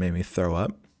bad that it made me throw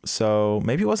up. So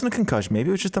maybe it wasn't a concussion. Maybe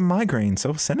it was just a migraine.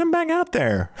 So send him back out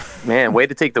there. Man, way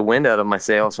to take the wind out of my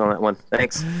sails on that one.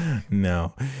 Thanks.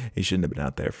 No, he shouldn't have been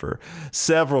out there for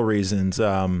several reasons.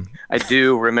 I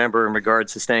do remember in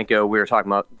regards to Stanko, we were talking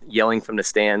about yelling from the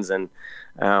stands, and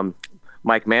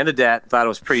Mike Mandadat thought it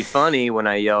was pretty funny when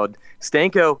I yelled,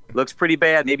 "Stanko looks pretty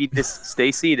bad. Maybe just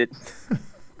stay seated."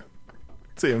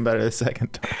 It's even better the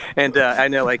second time. And I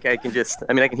know, like, I can hear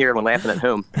everyone laughing at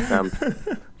home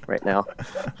right now.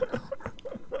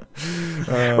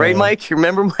 Right, Mike? You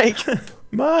remember Mike?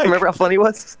 Mike. Remember how funny he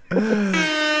was?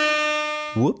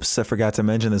 Whoops, I forgot to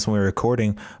mention this when we were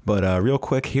recording, but real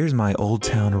quick, here's my Old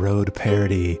Town Road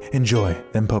parody. Enjoy,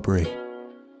 then potpourri.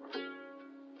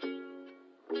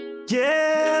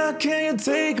 Yeah, can you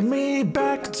take me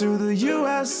back to the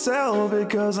USL?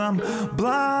 Because I'm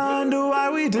blind to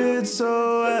why we did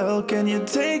so well. Can you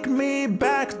take me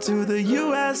back to the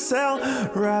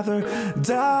USL? Rather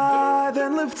die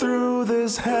than live through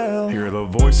this hell. Hear the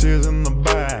voices in the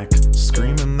back,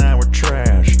 screaming that we're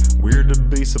trash. Weird to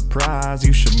be surprised,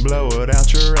 you should blow it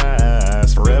out your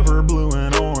ass. Forever blue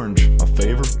and orange, my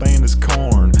favorite band is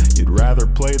Korn. You'd rather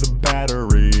play the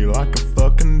battery like a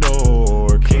fucking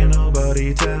dork. Can't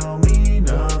nobody tell me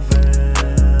nothing.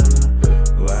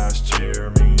 Last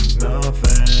year means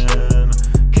nothing.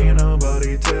 Can't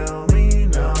nobody tell me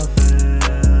nothing.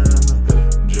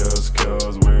 Just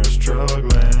cause we're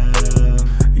struggling.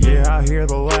 Yeah, I hear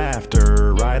the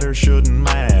laughter. Riders shouldn't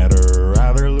matter.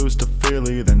 Rather lose to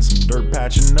Philly than some dirt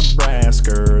patch in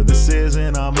Nebraska. This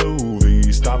isn't a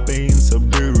movie. Stop being so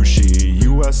douchey.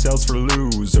 USL's for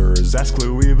losers. Ask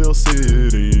Louisville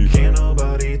City. Can't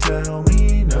nobody tell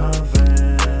me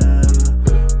nothing.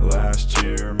 Last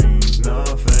year means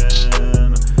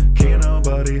nothing. Can't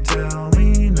nobody tell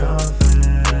me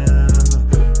nothing.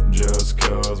 Just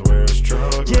cause we're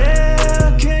struggling.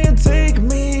 Yeah, can you take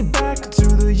me back to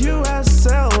the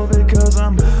USL? Because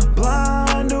I'm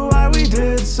blind to why we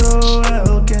did so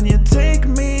well. Can you take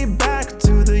me back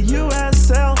to the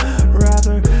USL?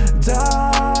 Rather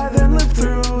die than live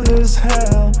through this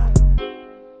hell.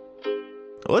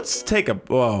 Let's take a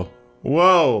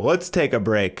let's take a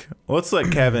break. Let's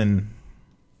let Kevin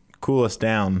cool us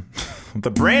down with a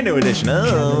brand new edition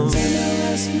of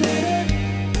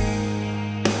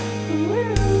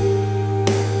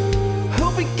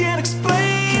Hope he can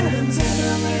explain.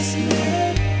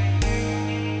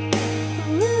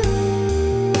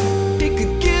 It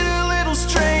could get a little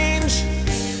strange.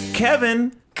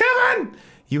 Kevin,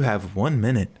 you have 1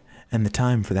 minute, and the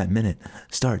time for that minute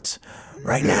starts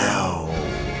right now.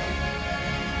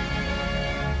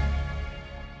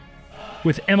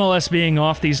 With MLS being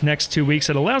off these next 2 weeks,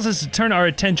 it allows us to turn our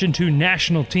attention to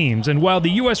national teams. And while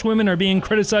the U.S. women are being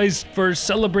criticized for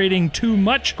celebrating too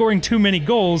much, scoring too many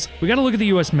goals, we got to look at the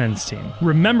U.S. men's team.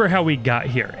 Remember how we got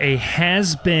here. A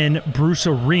has-been Bruce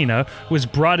Arena was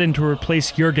brought in to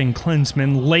replace Jurgen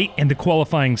Klinsmann late in the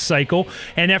qualifying cycle.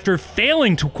 And after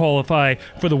failing to qualify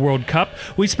for the World Cup,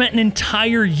 we spent an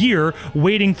entire year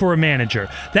waiting for a manager.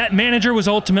 That manager was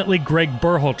ultimately Greg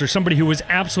Berhalter, somebody who was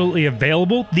absolutely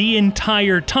available the entire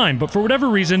time, but for whatever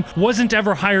reason wasn't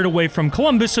ever hired away from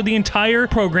Columbus, so the entire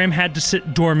program had to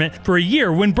sit dormant for a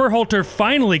year. When Berhalter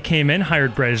finally came in,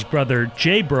 hired by his brother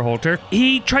Jay Berhalter,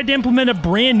 he tried to implement a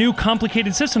brand new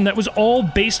complicated system that was all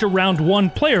based around one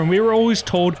player, and we were always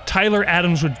told Tyler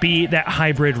Adams would be that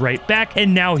hybrid right back,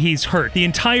 and now he's hurt. The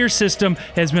entire system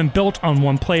has been built on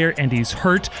one player, and he's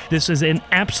hurt. This is an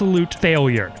absolute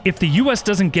failure. If the U.S.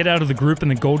 doesn't get out of the group in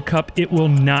the Gold Cup, it will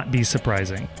not be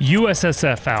surprising.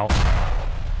 USSF out.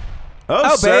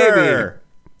 Oh, sir.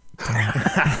 I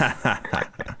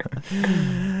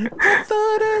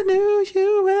thought I knew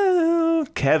you well.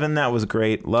 Kevin, that was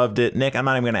great. Loved it. Nick, I'm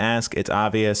not even going to ask. It's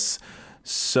obvious.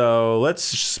 So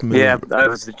let's just move. Yeah, I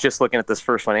was just looking at this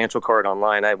First Financial card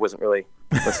online. I wasn't really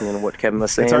listening to what Kevin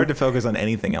was saying. It's hard to focus on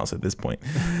anything else at this point.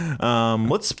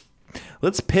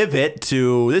 Let's pivot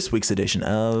to this week's edition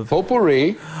of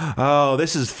Potpourri. Oh,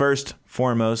 this is first,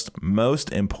 foremost,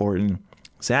 most important.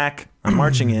 Zach, I'm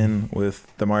marching in with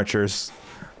the marchers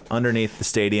underneath the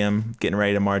stadium, getting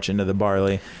ready to march into the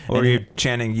barley. Or you're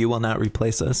chanting, "You will not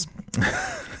replace us."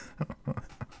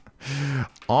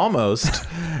 almost.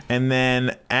 And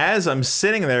then as I'm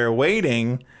sitting there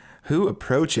waiting, who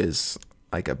approaches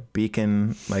like a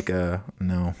beacon, like a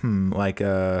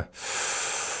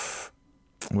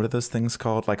what are those things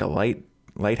called? Like a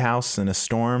lighthouse in a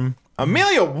storm.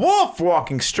 Amelia Wolf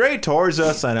walking straight towards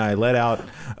us, and I let out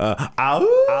ow.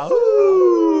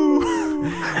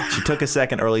 She took a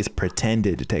second, or at least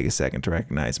pretended to take a second to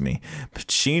recognize me. But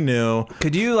she knew.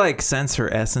 Could you like sense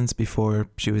her essence before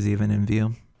she was even in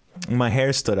view? My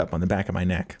hair stood up on the back of my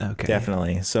neck. Okay.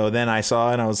 Definitely. So then I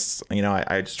saw, and I was,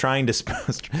 I was trying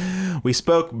to, we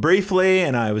spoke briefly,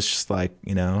 and I was just like,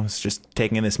 I was just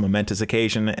taking in this momentous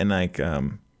occasion, and like,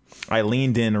 I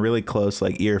leaned in really close,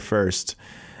 like ear first,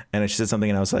 and she said something,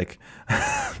 and I was like,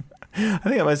 I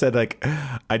think I might have said like,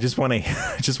 I just want to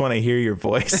hear your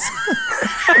voice.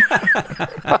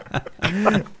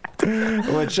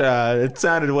 Which it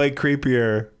sounded way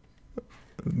creepier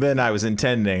than I was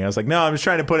intending. I was like, no, I'm just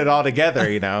trying to put it all together,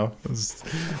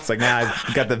 It's like, now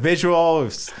I've got the visual.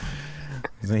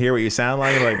 I hear what you sound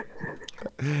like.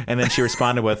 And then she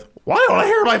responded with, why don't I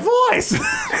hear my voice?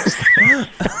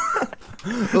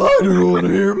 I don't want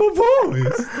to hear my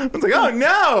voice. I was like, oh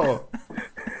no.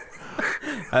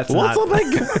 That's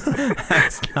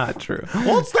not true.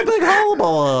 What's the big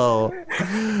hullabaloo?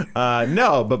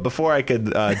 No, but before I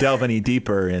could delve any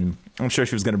deeper, and I'm sure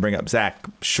she was going to bring up Zach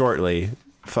shortly,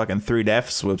 fucking 3 Def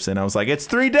swoops in. I was like, it's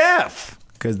 3 Def!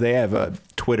 Because they have a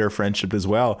Twitter friendship as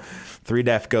well. 3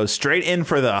 Def goes straight in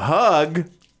for the hug.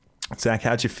 Zach,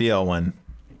 how'd you feel when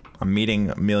I'm meeting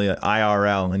Amelia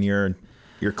IRL and you're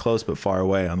close but far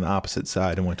away on the opposite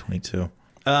side in 122?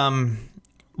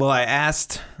 Well, I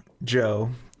asked Joe,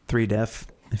 3 Def,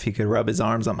 if he could rub his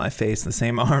arms on my face, the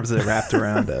same arms that are wrapped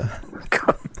around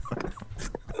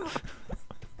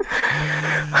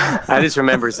I just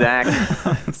remember Zach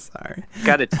sorry.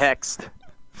 got a text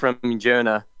from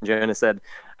Jonah. Jonah said,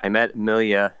 I met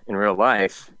Amelia in real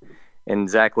life. And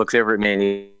Zach looks over at me and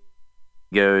he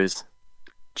goes,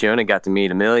 Jonah got to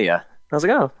meet Amelia. I was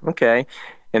like, oh, okay.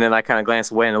 And then I kind of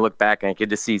glanced away and I looked back and I could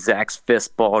just see Zach's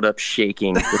fist balled up,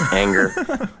 shaking with anger.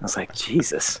 I was like,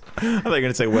 Jesus. I thought you were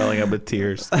going to say welling up with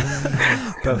tears.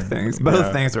 Both things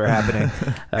were happening.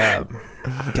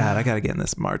 God, I got to get in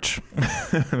this march.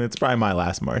 It's probably my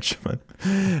last march, but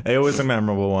it was a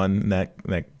memorable one, that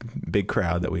big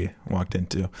crowd that we walked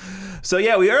into. So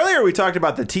yeah, earlier we talked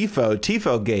about the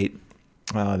Tifo gate.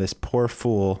 This poor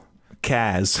fool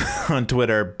Kaz on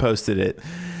Twitter posted it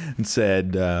and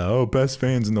said, best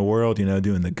fans in the world,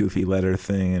 doing the goofy letter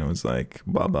thing. And it was like,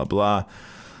 blah, blah, blah.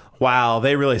 Wow,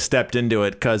 they really stepped into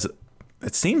it, because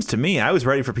it seems to me, I was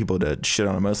ready for people to shit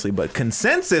on it mostly, but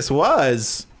consensus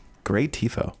was great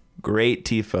Tifo. Great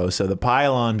Tifo. So the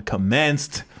pylon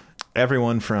commenced.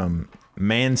 Everyone from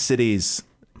Man City's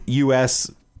U.S.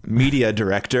 media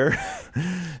director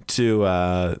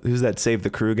to, who's that Save the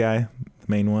Crew guy? The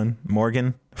main one?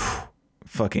 Morgan?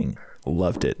 Fucking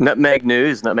loved it. Nutmeg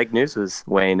News was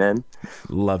weighing in.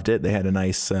 Loved it. They had a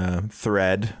nice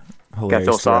thread,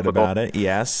 hilarious thread about it.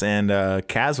 Yes, and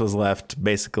Kaz was left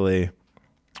basically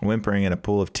whimpering in a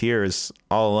pool of tears,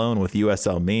 all alone with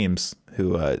USL memes,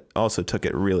 who also took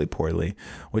it really poorly,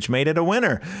 which made it a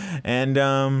winner. And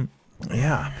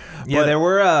yeah, there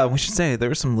were. We should say there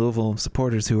were some Louisville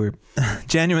supporters who were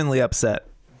genuinely upset,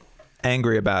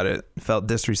 angry about it, felt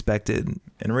disrespected.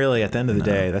 And really, at the end of the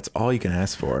day, that's all you can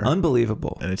ask for.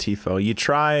 Unbelievable. In a Tifo. You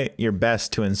try your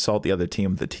best to insult the other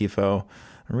team with a Tifo.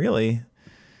 Really,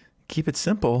 keep it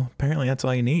simple. Apparently, that's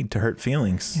all you need to hurt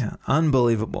feelings. Yeah,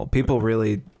 unbelievable.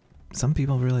 Some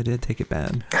people really did take it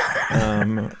bad.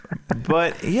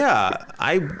 But yeah,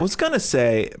 I was going to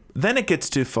say, then it gets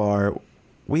too far.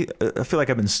 I feel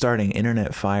like I've been starting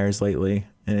internet fires lately,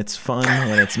 and it's fun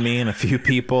when it's me and a few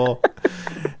people.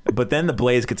 But then the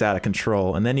blaze gets out of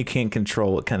control, and then you can't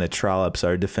control what kind of trollops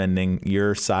are defending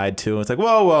your side too. It's like,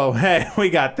 whoa, hey, we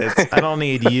got this. I don't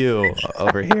need you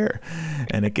over here.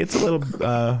 And it gets a little...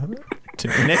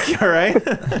 Nick, you all right?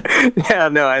 Yeah,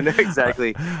 no, I know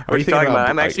exactly what you're talking about.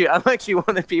 I'm actually one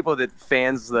of the people that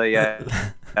fans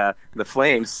the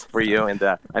Flames for you, and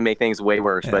I make things way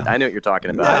worse. But I know what you're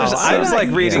talking about. I was like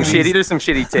reading there's some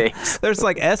shitty takes. There's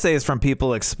like essays from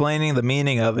people explaining the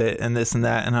meaning of it and this and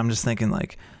that, and I'm just thinking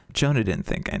like, Jonah didn't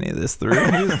think any of this through.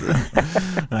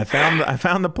 I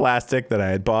found the plastic that I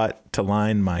had bought to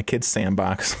line my kid's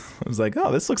sandbox. I was like,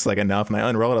 oh, this looks like enough. And I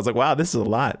unrolled it. I was like, wow, this is a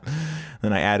lot.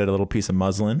 Then I added a little piece of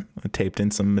muslin. I taped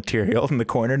in some material in the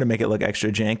corner to make it look extra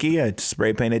janky. I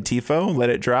spray painted Tifo, let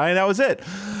it dry, and that was it.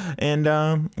 And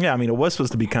yeah, I mean, it was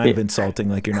supposed to be kind of insulting,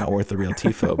 like you're not worth the real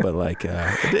Tifo, but like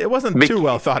it wasn't too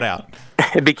well thought out.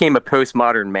 It became a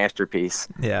postmodern masterpiece.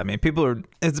 Yeah, I mean,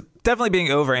 it's definitely being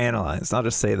overanalyzed. I'll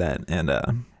just say that.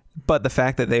 And but the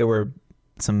fact that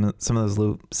some of those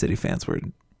Lou City fans were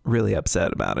really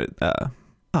upset about it.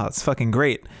 It's fucking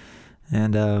great.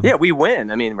 And Yeah, we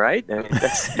win. I mean, right? I mean,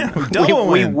 that's, We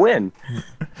we win.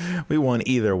 We won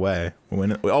either way.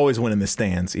 We always win in the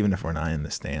stands, even if we're not in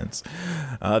the stands.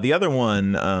 The other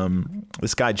one,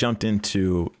 this guy jumped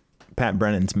into Pat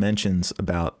Brennan's mentions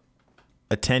about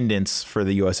attendance for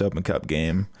the U.S. Open Cup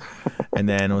game, and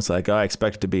then was like, I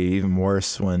expect it to be even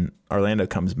worse when Orlando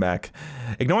comes back.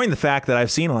 Ignoring the fact that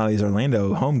I've seen a lot of these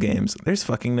Orlando home games, there's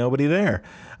fucking nobody there.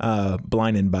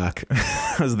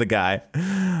 Blindenbach was the guy.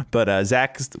 But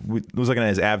Zach was looking at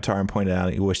his avatar and pointed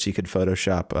out he wished he could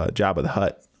Photoshop Jabba the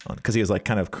Hutt because he was like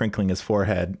kind of crinkling his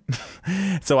forehead.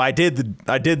 So I did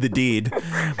the deed.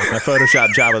 I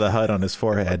photoshopped Jabba the Hutt on his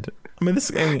forehead. I mean,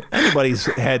 anybody's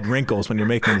had wrinkles when you're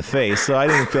making the face, so I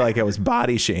didn't feel like I was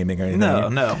body shaming or anything.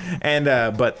 No. And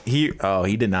but he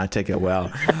did not take it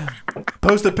well.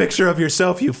 Post a picture of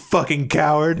yourself, you fucking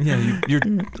coward. Yeah, you're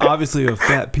obviously a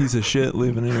fat piece of shit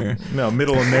living here. No,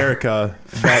 middle America,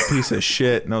 fat piece of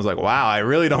shit. And I was like, wow, I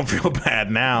really don't feel bad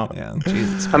now. Yeah,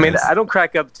 Jesus Christ. I mean, I don't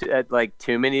crack up at like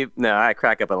too many. No, I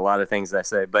crack up at a lot of things I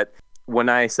say. But when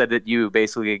I said that you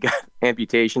basically got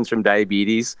amputations from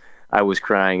diabetes, I was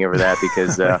crying over that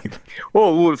because,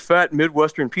 what a fat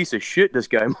Midwestern piece of shit this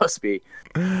guy must be.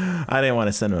 I didn't want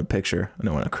to send him a picture. I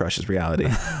didn't want to crush his reality.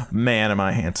 Man, am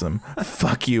I handsome.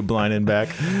 Fuck you,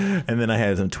 Blindenbach. And then I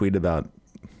had some tweet about,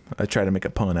 I tried to make a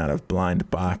pun out of blind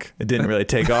Bach. It didn't really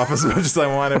take off as much as I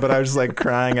wanted, but I was just like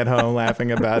crying at home,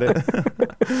 laughing about it.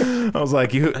 I was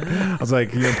like, you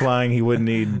implying he wouldn't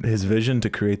need his vision to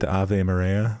create the Ave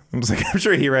Maria? I was like, I'm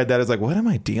sure he read that. I was like, what am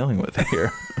I dealing with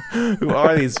here? Who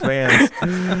are these fans?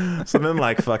 So then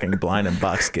like fucking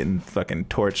Blindenbach's getting fucking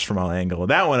torched from all angles.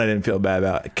 That one I didn't feel bad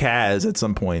about. Kaz at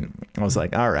some point, I was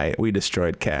like, all right, we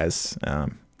destroyed Kaz.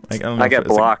 I got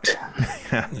blocked.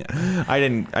 Yeah. I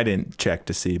didn't check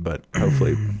to see, but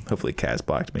hopefully Kaz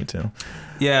blocked me too.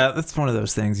 Yeah, that's one of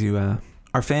those things.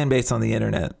 Our fan base on the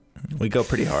internet, we go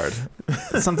pretty hard.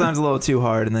 sometimes a little too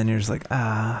hard, and then you're just like,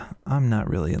 I'm not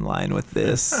really in line with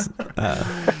this.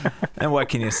 And what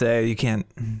can you say? You don't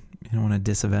want to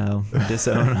disavow or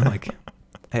disown. Like,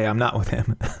 hey, I'm not with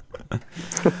him.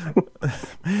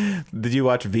 Did you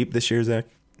watch Veep this year, Zach?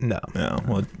 No.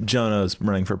 Well, Jonah's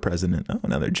running for president. Oh,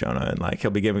 another Jonah. And like he'll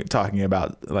be talking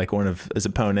about like one of his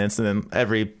opponents, and then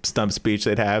every stump speech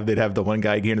they'd have the one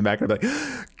guy here in the back and be like,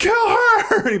 kill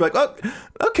her. And he'd be like, oh,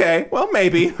 okay, well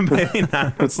maybe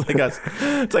not. It's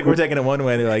like we're taking it one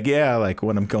way. They're like, yeah, like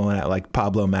when I'm going at like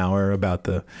Pablo Maurer about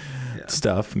the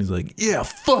stuff, and he's like, yeah,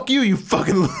 fuck you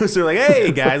fucking loser. Like,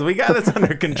 hey guys, we got this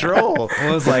under control.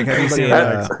 Well, it's like, have you seen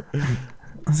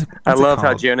I love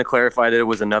how Jonah clarified it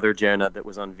was another Jonah that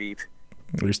was on Veep.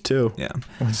 There's two. Yeah.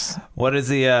 What is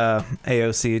the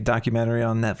AOC documentary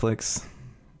on Netflix?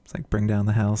 It's like Bring Down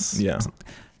the House. Yeah.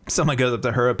 Someone goes up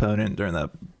to her opponent during the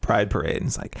Pride Parade and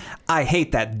it's like, I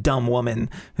hate that dumb woman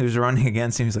who's running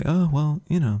against him. He's like, oh, well,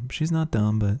 she's not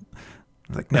dumb, but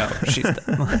I'm like, no, she's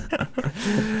dumb.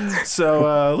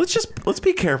 So let's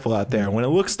be careful out there. When it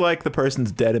looks like the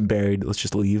person's dead and buried, let's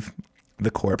just leave the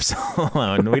corpse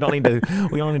alone. We don't need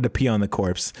to pee on the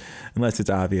corpse unless it's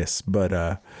obvious. But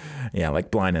like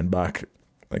Blindenbach,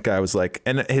 that guy was like,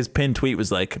 and his pinned tweet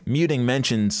was like, muting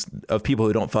mentions of people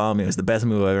who don't follow me was the best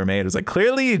move I ever made. It was like,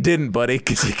 clearly you didn't, buddy,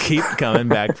 because you keep coming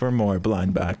back for more,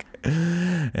 Blindenbach.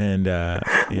 And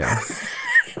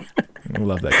I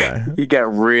love that guy. He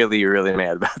got really, really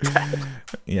mad about that.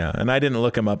 Yeah, and I didn't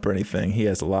look him up or anything. He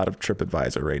has a lot of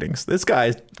TripAdvisor ratings. This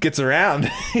guy gets around.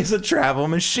 He's a travel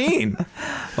machine.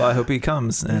 Well, I hope he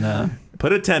comes and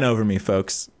put a 10 over me,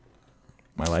 folks.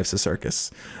 My life's a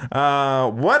circus.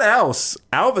 What else?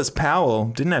 Alvis Powell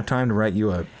didn't have time to write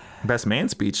you a best man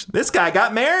speech. This guy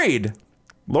got married.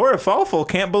 Laura Falfel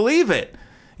can't believe it.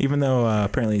 Even though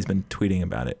apparently he's been tweeting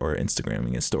about it or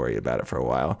Instagramming a story about it for a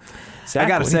while. Zach, I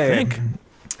gotta what do you say, think?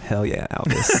 Hell yeah,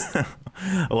 Alvis.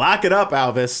 Lock it up,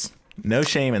 Alvis. No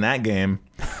shame in that game.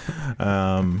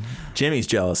 Jimmy's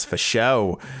jealous for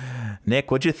show.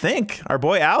 Nick, what'd you think? Our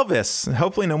boy Alvis.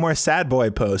 Hopefully no more sad boy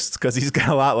posts because he's got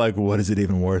a lot like, what is it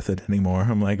even worth it anymore?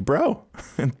 I'm like, bro,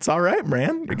 it's all right,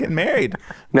 man. You're getting married.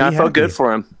 No, I felt good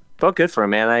for him. Felt good for him,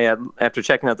 man. After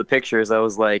checking out the pictures, I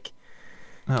was like,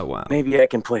 oh, wow. Maybe I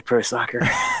can play pro soccer.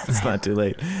 It's not too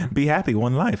late. Be happy.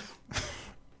 One life.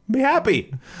 Be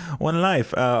happy. One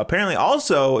life. Apparently,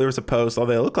 also, there was a post,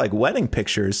 although they look like wedding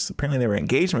pictures. Apparently, they were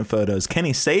engagement photos.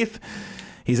 Kenny's safe.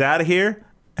 He's out of here,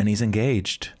 and he's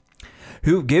engaged.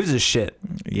 Who gives a shit?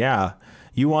 Yeah.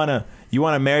 You wanna You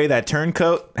want to marry that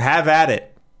turncoat? Have at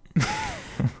it.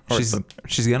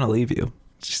 She's gonna leave you.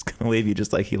 She's gonna leave you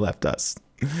just like he left us.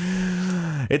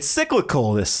 It's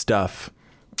cyclical, this stuff.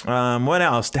 What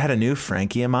else? Had a new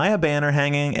Frankie Amaya banner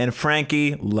hanging, and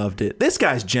Frankie loved it. This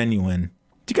guy's genuine.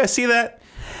 Did you guys see that?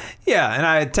 Yeah, and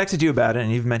I texted you about it,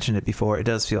 and you've mentioned it before. It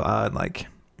does feel odd, like,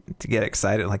 to get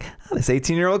excited, like, oh, this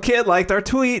 18-year-old kid liked our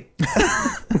tweet.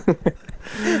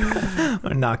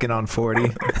 We're knocking on 40.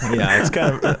 Yeah, it's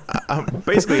kind of I'm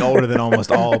basically older than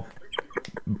almost all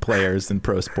players in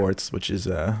pro sports, which is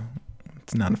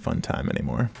it's not a fun time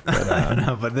anymore. But,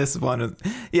 No, but this one is,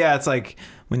 yeah, it's like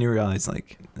when you realize,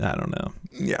 like, I don't know.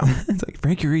 yeah, It's like,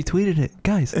 Frankie retweeted it.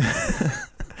 Guys.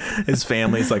 his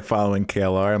family's like following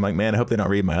KLR. I'm like, man, I hope they don't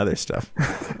read my other stuff.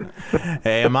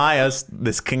 Hey, Amaya,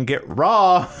 this can get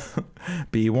raw.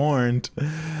 Be warned.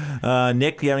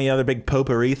 Nick, do you have any other big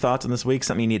potpourri thoughts on this week?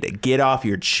 Something you need to get off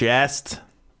your chest?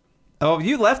 Oh,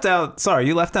 you left out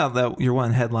that your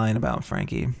one headline about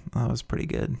Frankie. That was pretty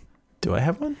good. Do I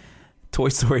have one? Toy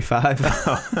Story 5.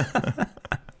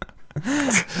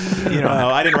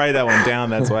 I didn't write that one down.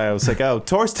 That's why I was like, oh,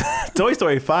 Toy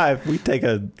Story 5. We take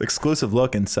an exclusive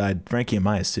look inside Frankie and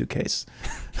Maya's suitcase.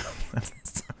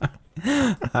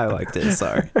 I liked it.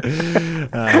 Sorry.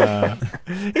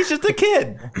 He's just a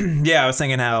kid. Yeah, I was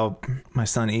thinking how my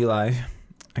son Eli,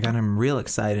 I got him real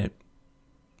excited,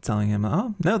 telling him,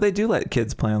 oh, no, they do let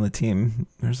kids play on the team.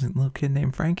 There's a little kid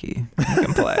named Frankie. He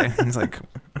can play. And he's like,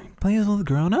 playing with all the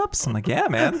grown-ups? I'm like, yeah,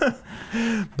 man.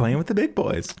 Playing with the big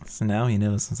boys. So now he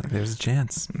knows. It's like, there's a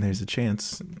chance. There's a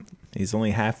chance. He's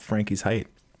only half Frankie's height.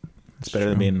 It's better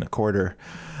than being a quarter.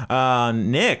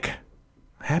 Nick,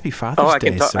 happy Father's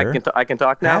Day, sir. I can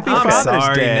talk now. Happy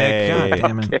Father's Day. Nick. God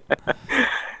damn it.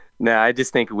 No, I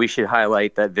just think we should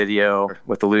highlight that video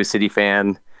with the Lou City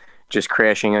fan just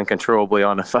crashing uncontrollably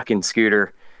on a fucking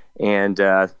scooter, and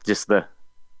just the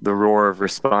roar of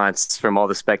response from all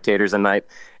the spectators. And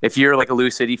if you're like a Lou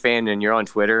City fan and you're on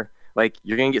Twitter, like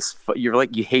you're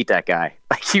like, you hate that guy.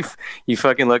 Like you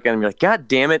fucking look at him, you're like, God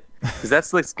damn it, because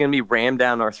that's like gonna be rammed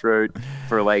down our throat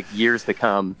for like years to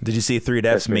come. Did you see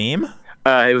 3Def's meme?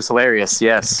 It was hilarious.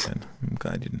 Yes. Good. I'm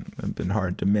glad you didn't. It's been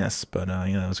hard to miss, but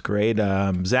it was great.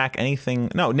 Zach,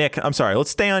 anything? No, Nick. I'm sorry.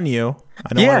 Let's stay on you.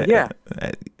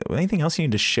 Anything else you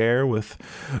need to share with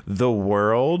the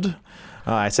world?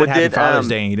 I said Happy Father's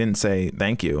Day, and you didn't say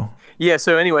thank you. Yeah.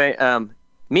 So anyway,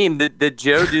 did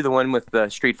Joe do the one with the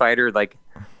Street Fighter? Like,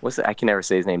 what's it? I can never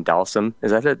say his name. Dalsum. Is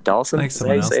that it? Dalsum? I think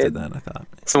someone else did that, I thought.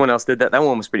 Someone else did that. That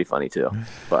one was pretty funny too.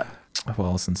 But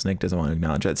well, since Nick doesn't want to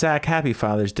acknowledge it, Zach, Happy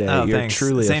Father's Day. Oh, You're thanks.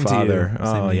 truly Same a to you. father. Same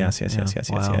Oh, to you. yes.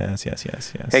 Wow.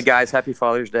 hey guys, Happy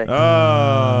Father's Day.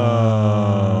 Oh,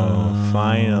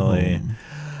 finally.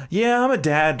 Yeah, I'm a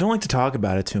dad. Don't like to talk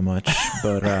about it too much,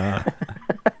 but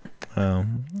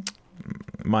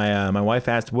my wife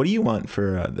asked, "What do you want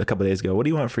for a couple of days ago? What do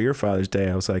you want for your Father's Day?"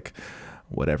 I was like,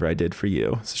 "Whatever I did for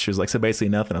you." So she was like, "So basically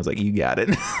nothing." I was like, "You got it."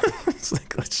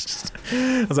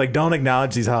 I was like, "Don't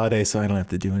acknowledge these holidays, so I don't have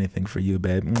to do anything for you,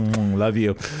 babe. Love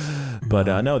you." But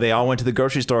no, they all went to the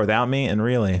grocery store without me, and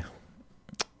really,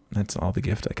 that's all the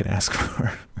gift I could ask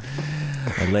for.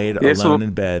 I laid alone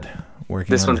in bed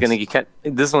working. This one's gonna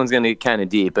get kind of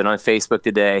deep. But on Facebook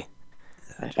today,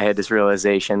 I had this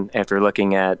realization after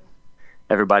looking at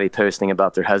everybody posting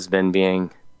about their husband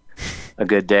being a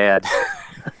good dad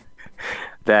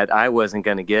that I wasn't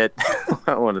going to get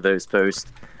one of those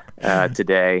posts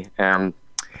today. And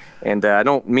I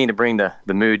don't mean to bring the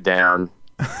mood down,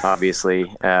 obviously,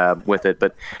 with it,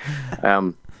 but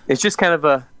it's just kind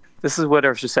of this is what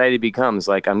our society becomes.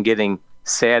 Like, I'm getting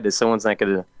sad that someone's not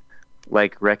going to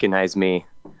like recognize me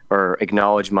or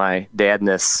acknowledge my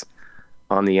dadness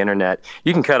on the internet.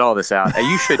 You can cut all this out.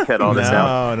 You should cut all this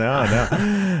out.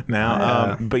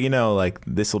 No. But like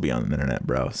this will be on the internet,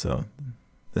 bro. So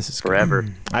this is forever.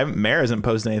 Mare hasn't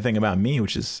posted anything about me,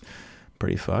 which is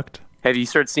pretty fucked. Have you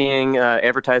started seeing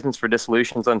advertisements for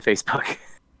dissolutions on Facebook?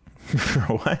 For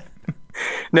what?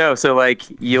 No. So like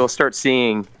you'll start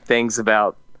seeing things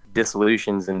about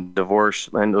dissolutions and divorce,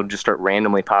 and they'll just start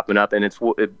randomly popping up. And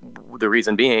the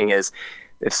reason being is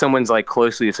if someone's like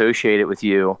closely associated with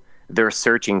you, they're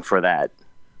searching for that.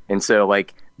 And so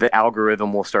like the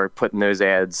algorithm will start putting those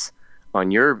ads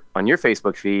on your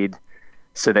Facebook feed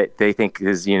so that they think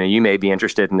you may be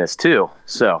interested in this too.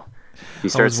 So you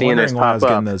start seeing those pop I was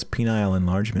getting up. those penile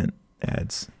enlargement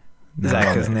ads. Is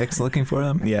that because Nick's looking for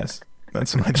them? Yes.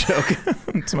 That's my joke.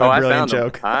 It's my brilliant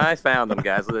joke. I found them,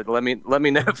 guys. Let me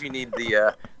know if you need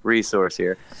the resource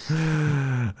here.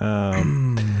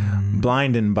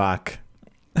 Blindenbach.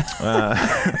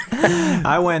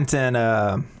 I went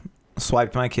and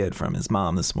swiped my kid from his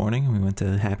mom this morning. We went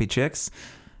to Happy Chicks,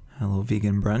 a little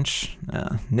vegan brunch.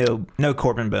 No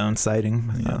Corbin Bone sighting.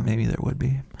 I thought maybe there would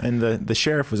be. And the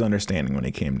sheriff was understanding when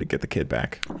he came to get the kid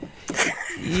back.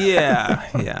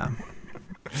 Yeah.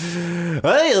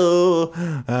 But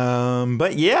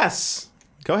yes.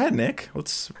 Go ahead, Nick.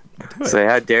 Let's do it. Say,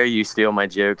 how dare you steal my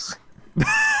jokes?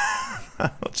 I'll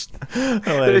let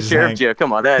The it sheriff hang. joke.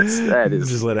 Come on, that is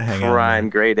Just let it hang out. prime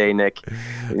grade A, Nick.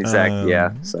 Exactly.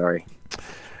 Yeah. Sorry.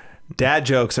 Dad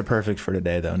jokes are perfect for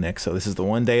today, though, Nick. So this is the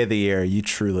one day of the year you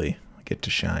truly get to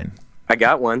shine. I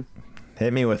got one.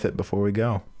 Hit me with it before we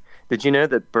go. Did you know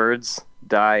that birds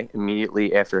die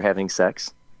immediately after having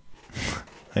sex?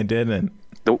 I didn't.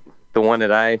 The one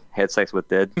that I had sex with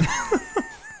did.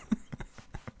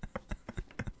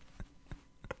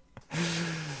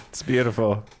 It's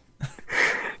beautiful.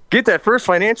 Get that first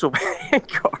financial bank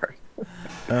card.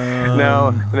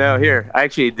 No, here. I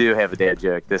actually do have a dad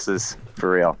joke. This is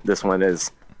for real. This one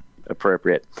is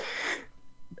appropriate.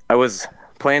 I was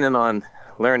planning on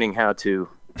learning how to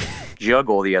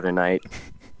juggle the other night,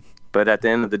 but at the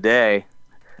end of the day,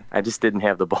 I just didn't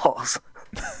have the balls.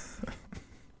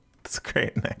 That's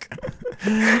great, Nick.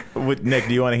 Nick,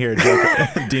 do you want to hear a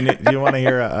joke? do you want to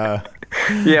hear a...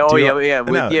 Yeah, Do you- yeah.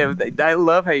 no. I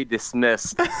love how you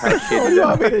dismiss how What do shitty you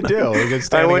want that me to do? We get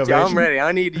standing I'm ovation? ready.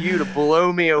 I need you to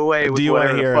blow me away with Do you want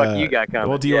whatever to hear? the fuck you got coming.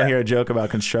 Well, do you want to Yeah. hear a joke about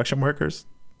construction workers?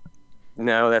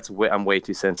 No, I'm way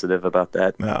too sensitive about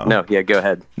that. No. No, yeah, go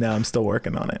ahead. No, I'm still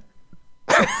working on it.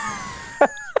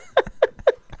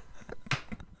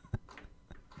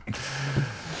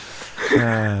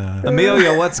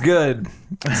 Amelia, what's good?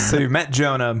 So you met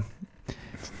Jonah.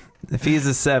 If he's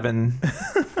a 7,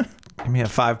 give me a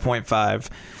 5.5.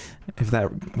 If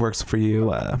that works for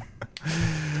you,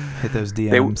 hit those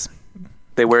DMs.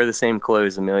 They wear the same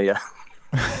clothes, Amelia.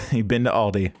 You've been to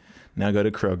Aldi. Now go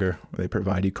to Kroger. They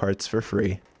provide you carts for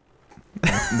free.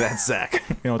 That's Zach.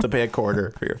 You don't have to pay a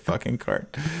quarter for your fucking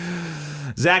cart.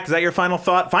 Zach, is that your final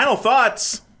thought? Final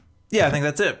thoughts. Yeah, I think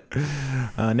that's it.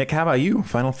 Nick, how about you?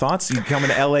 Final thoughts? You coming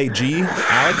to LAG,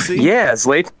 Alexi? Yeah,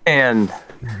 Zlatan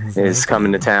is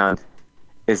coming to town.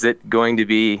 Is it going to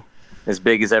be as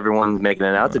big as everyone's making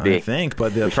it out to be? I think,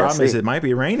 but the We shall problem is see. it might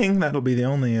be raining. That'll be the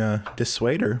only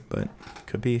dissuader, but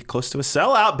could be close to a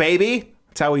sellout, baby.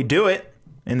 That's how we do it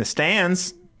in the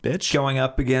stands, bitch. Going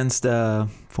up against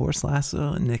Forrest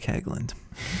Lasso and Nick Hagland.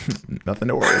 Nothing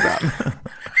to worry about.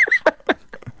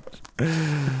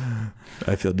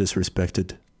 I feel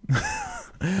disrespected.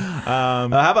 How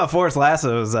about Forrest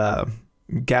Lasso's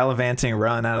gallivanting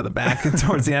run out of the back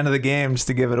towards the end of the game just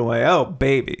to give it away? Oh,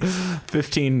 baby.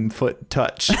 15-foot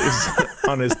touch is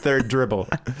on his third dribble.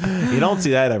 You don't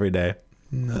see that every day.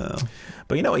 No.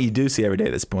 But you know what you do see every day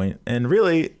at this point? And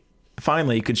really,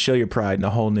 finally, you could show your pride in a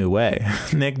whole new way.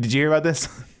 Nick, did you hear about this?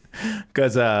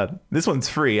 Because this one's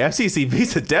free. FCC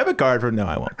Visa debit card for... No,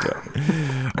 I won't do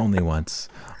it. Only once.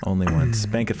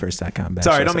 Bankitfirst.com.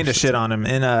 Sorry, I don't mean to shit on him.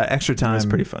 In extra time, was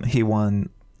pretty funny. He won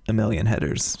a million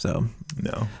headers, so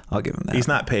No. I'll give him that. He's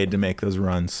not paid to make those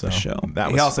runs, so show. that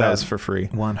He was, also that had was for free.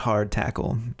 one hard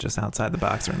tackle just outside the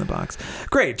box or in the box.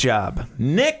 Great job.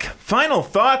 Nick, final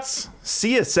thoughts.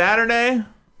 See you Saturday.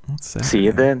 What's that? See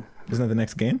you then. Isn't that the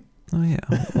next game? Oh yeah,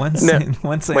 when's No.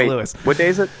 St. Wait, Louis? what day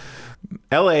is it?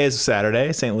 LA is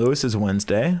Saturday. St. Louis is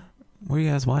Wednesday. Where are you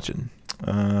guys watching?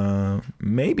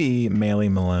 Maybe Maley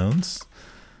Malone's.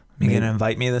 You gonna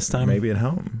invite me this time? Maybe at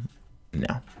home.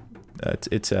 No,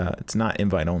 it's not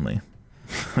invite only.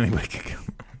 Anybody can come.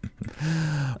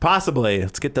 Possibly.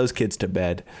 Let's get those kids to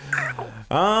bed.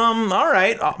 All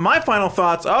right. My final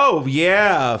thoughts. Oh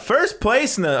yeah, first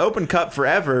place in the Open Cup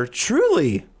forever.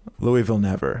 Truly, Louisville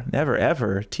never, never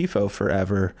ever. Tifo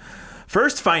forever.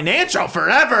 First financial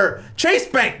forever. Chase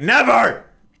Bank never.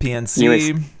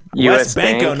 PNC. US West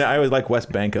Banco. Bank. I always like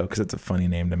West Banco because it's a funny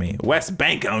name to me. West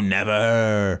Banco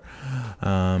never.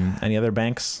 Any other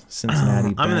banks?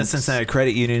 Cincinnati. I'm in the banks? Cincinnati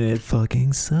Credit Union. It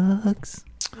fucking sucks.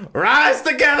 Rise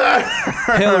together.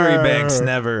 Hillary Banks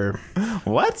never.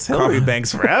 What? Hillary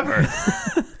Banks forever.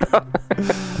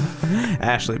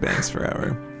 Ashley Banks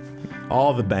forever.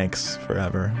 All the banks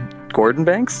forever. Gordon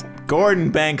Banks?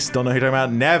 Gordon Banks. Don't know who you're talking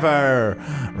about. Never.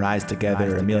 Rise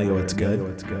together. Amelia, what's good?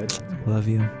 Love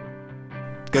you.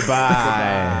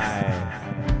 Goodbye.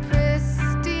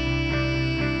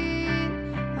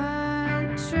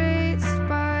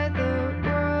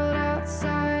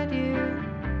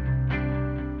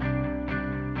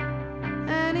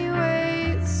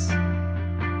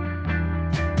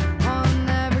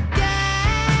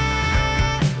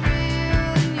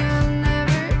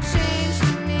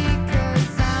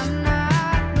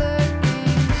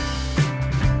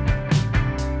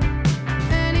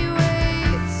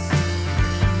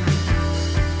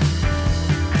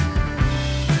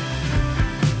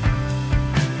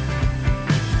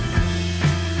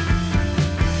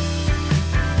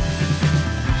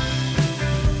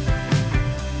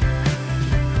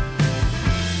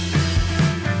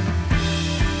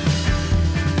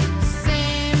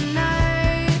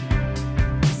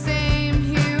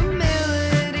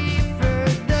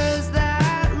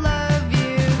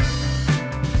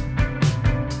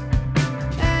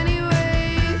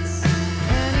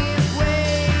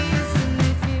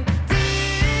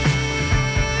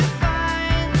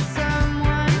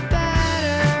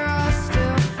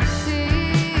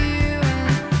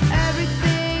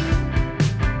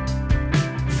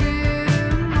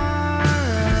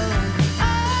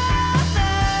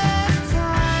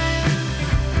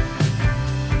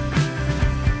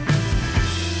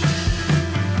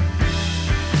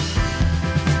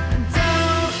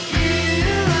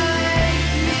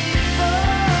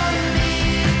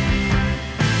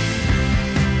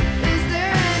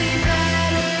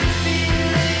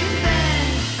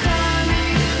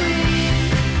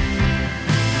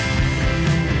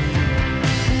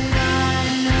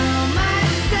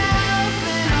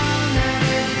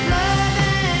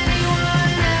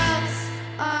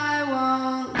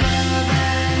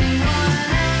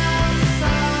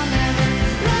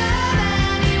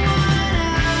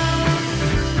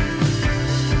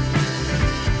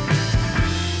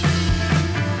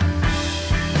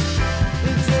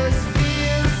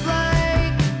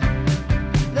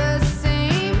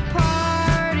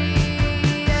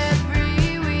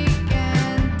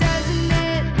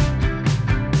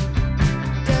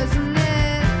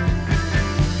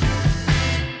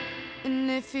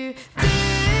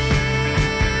 Dear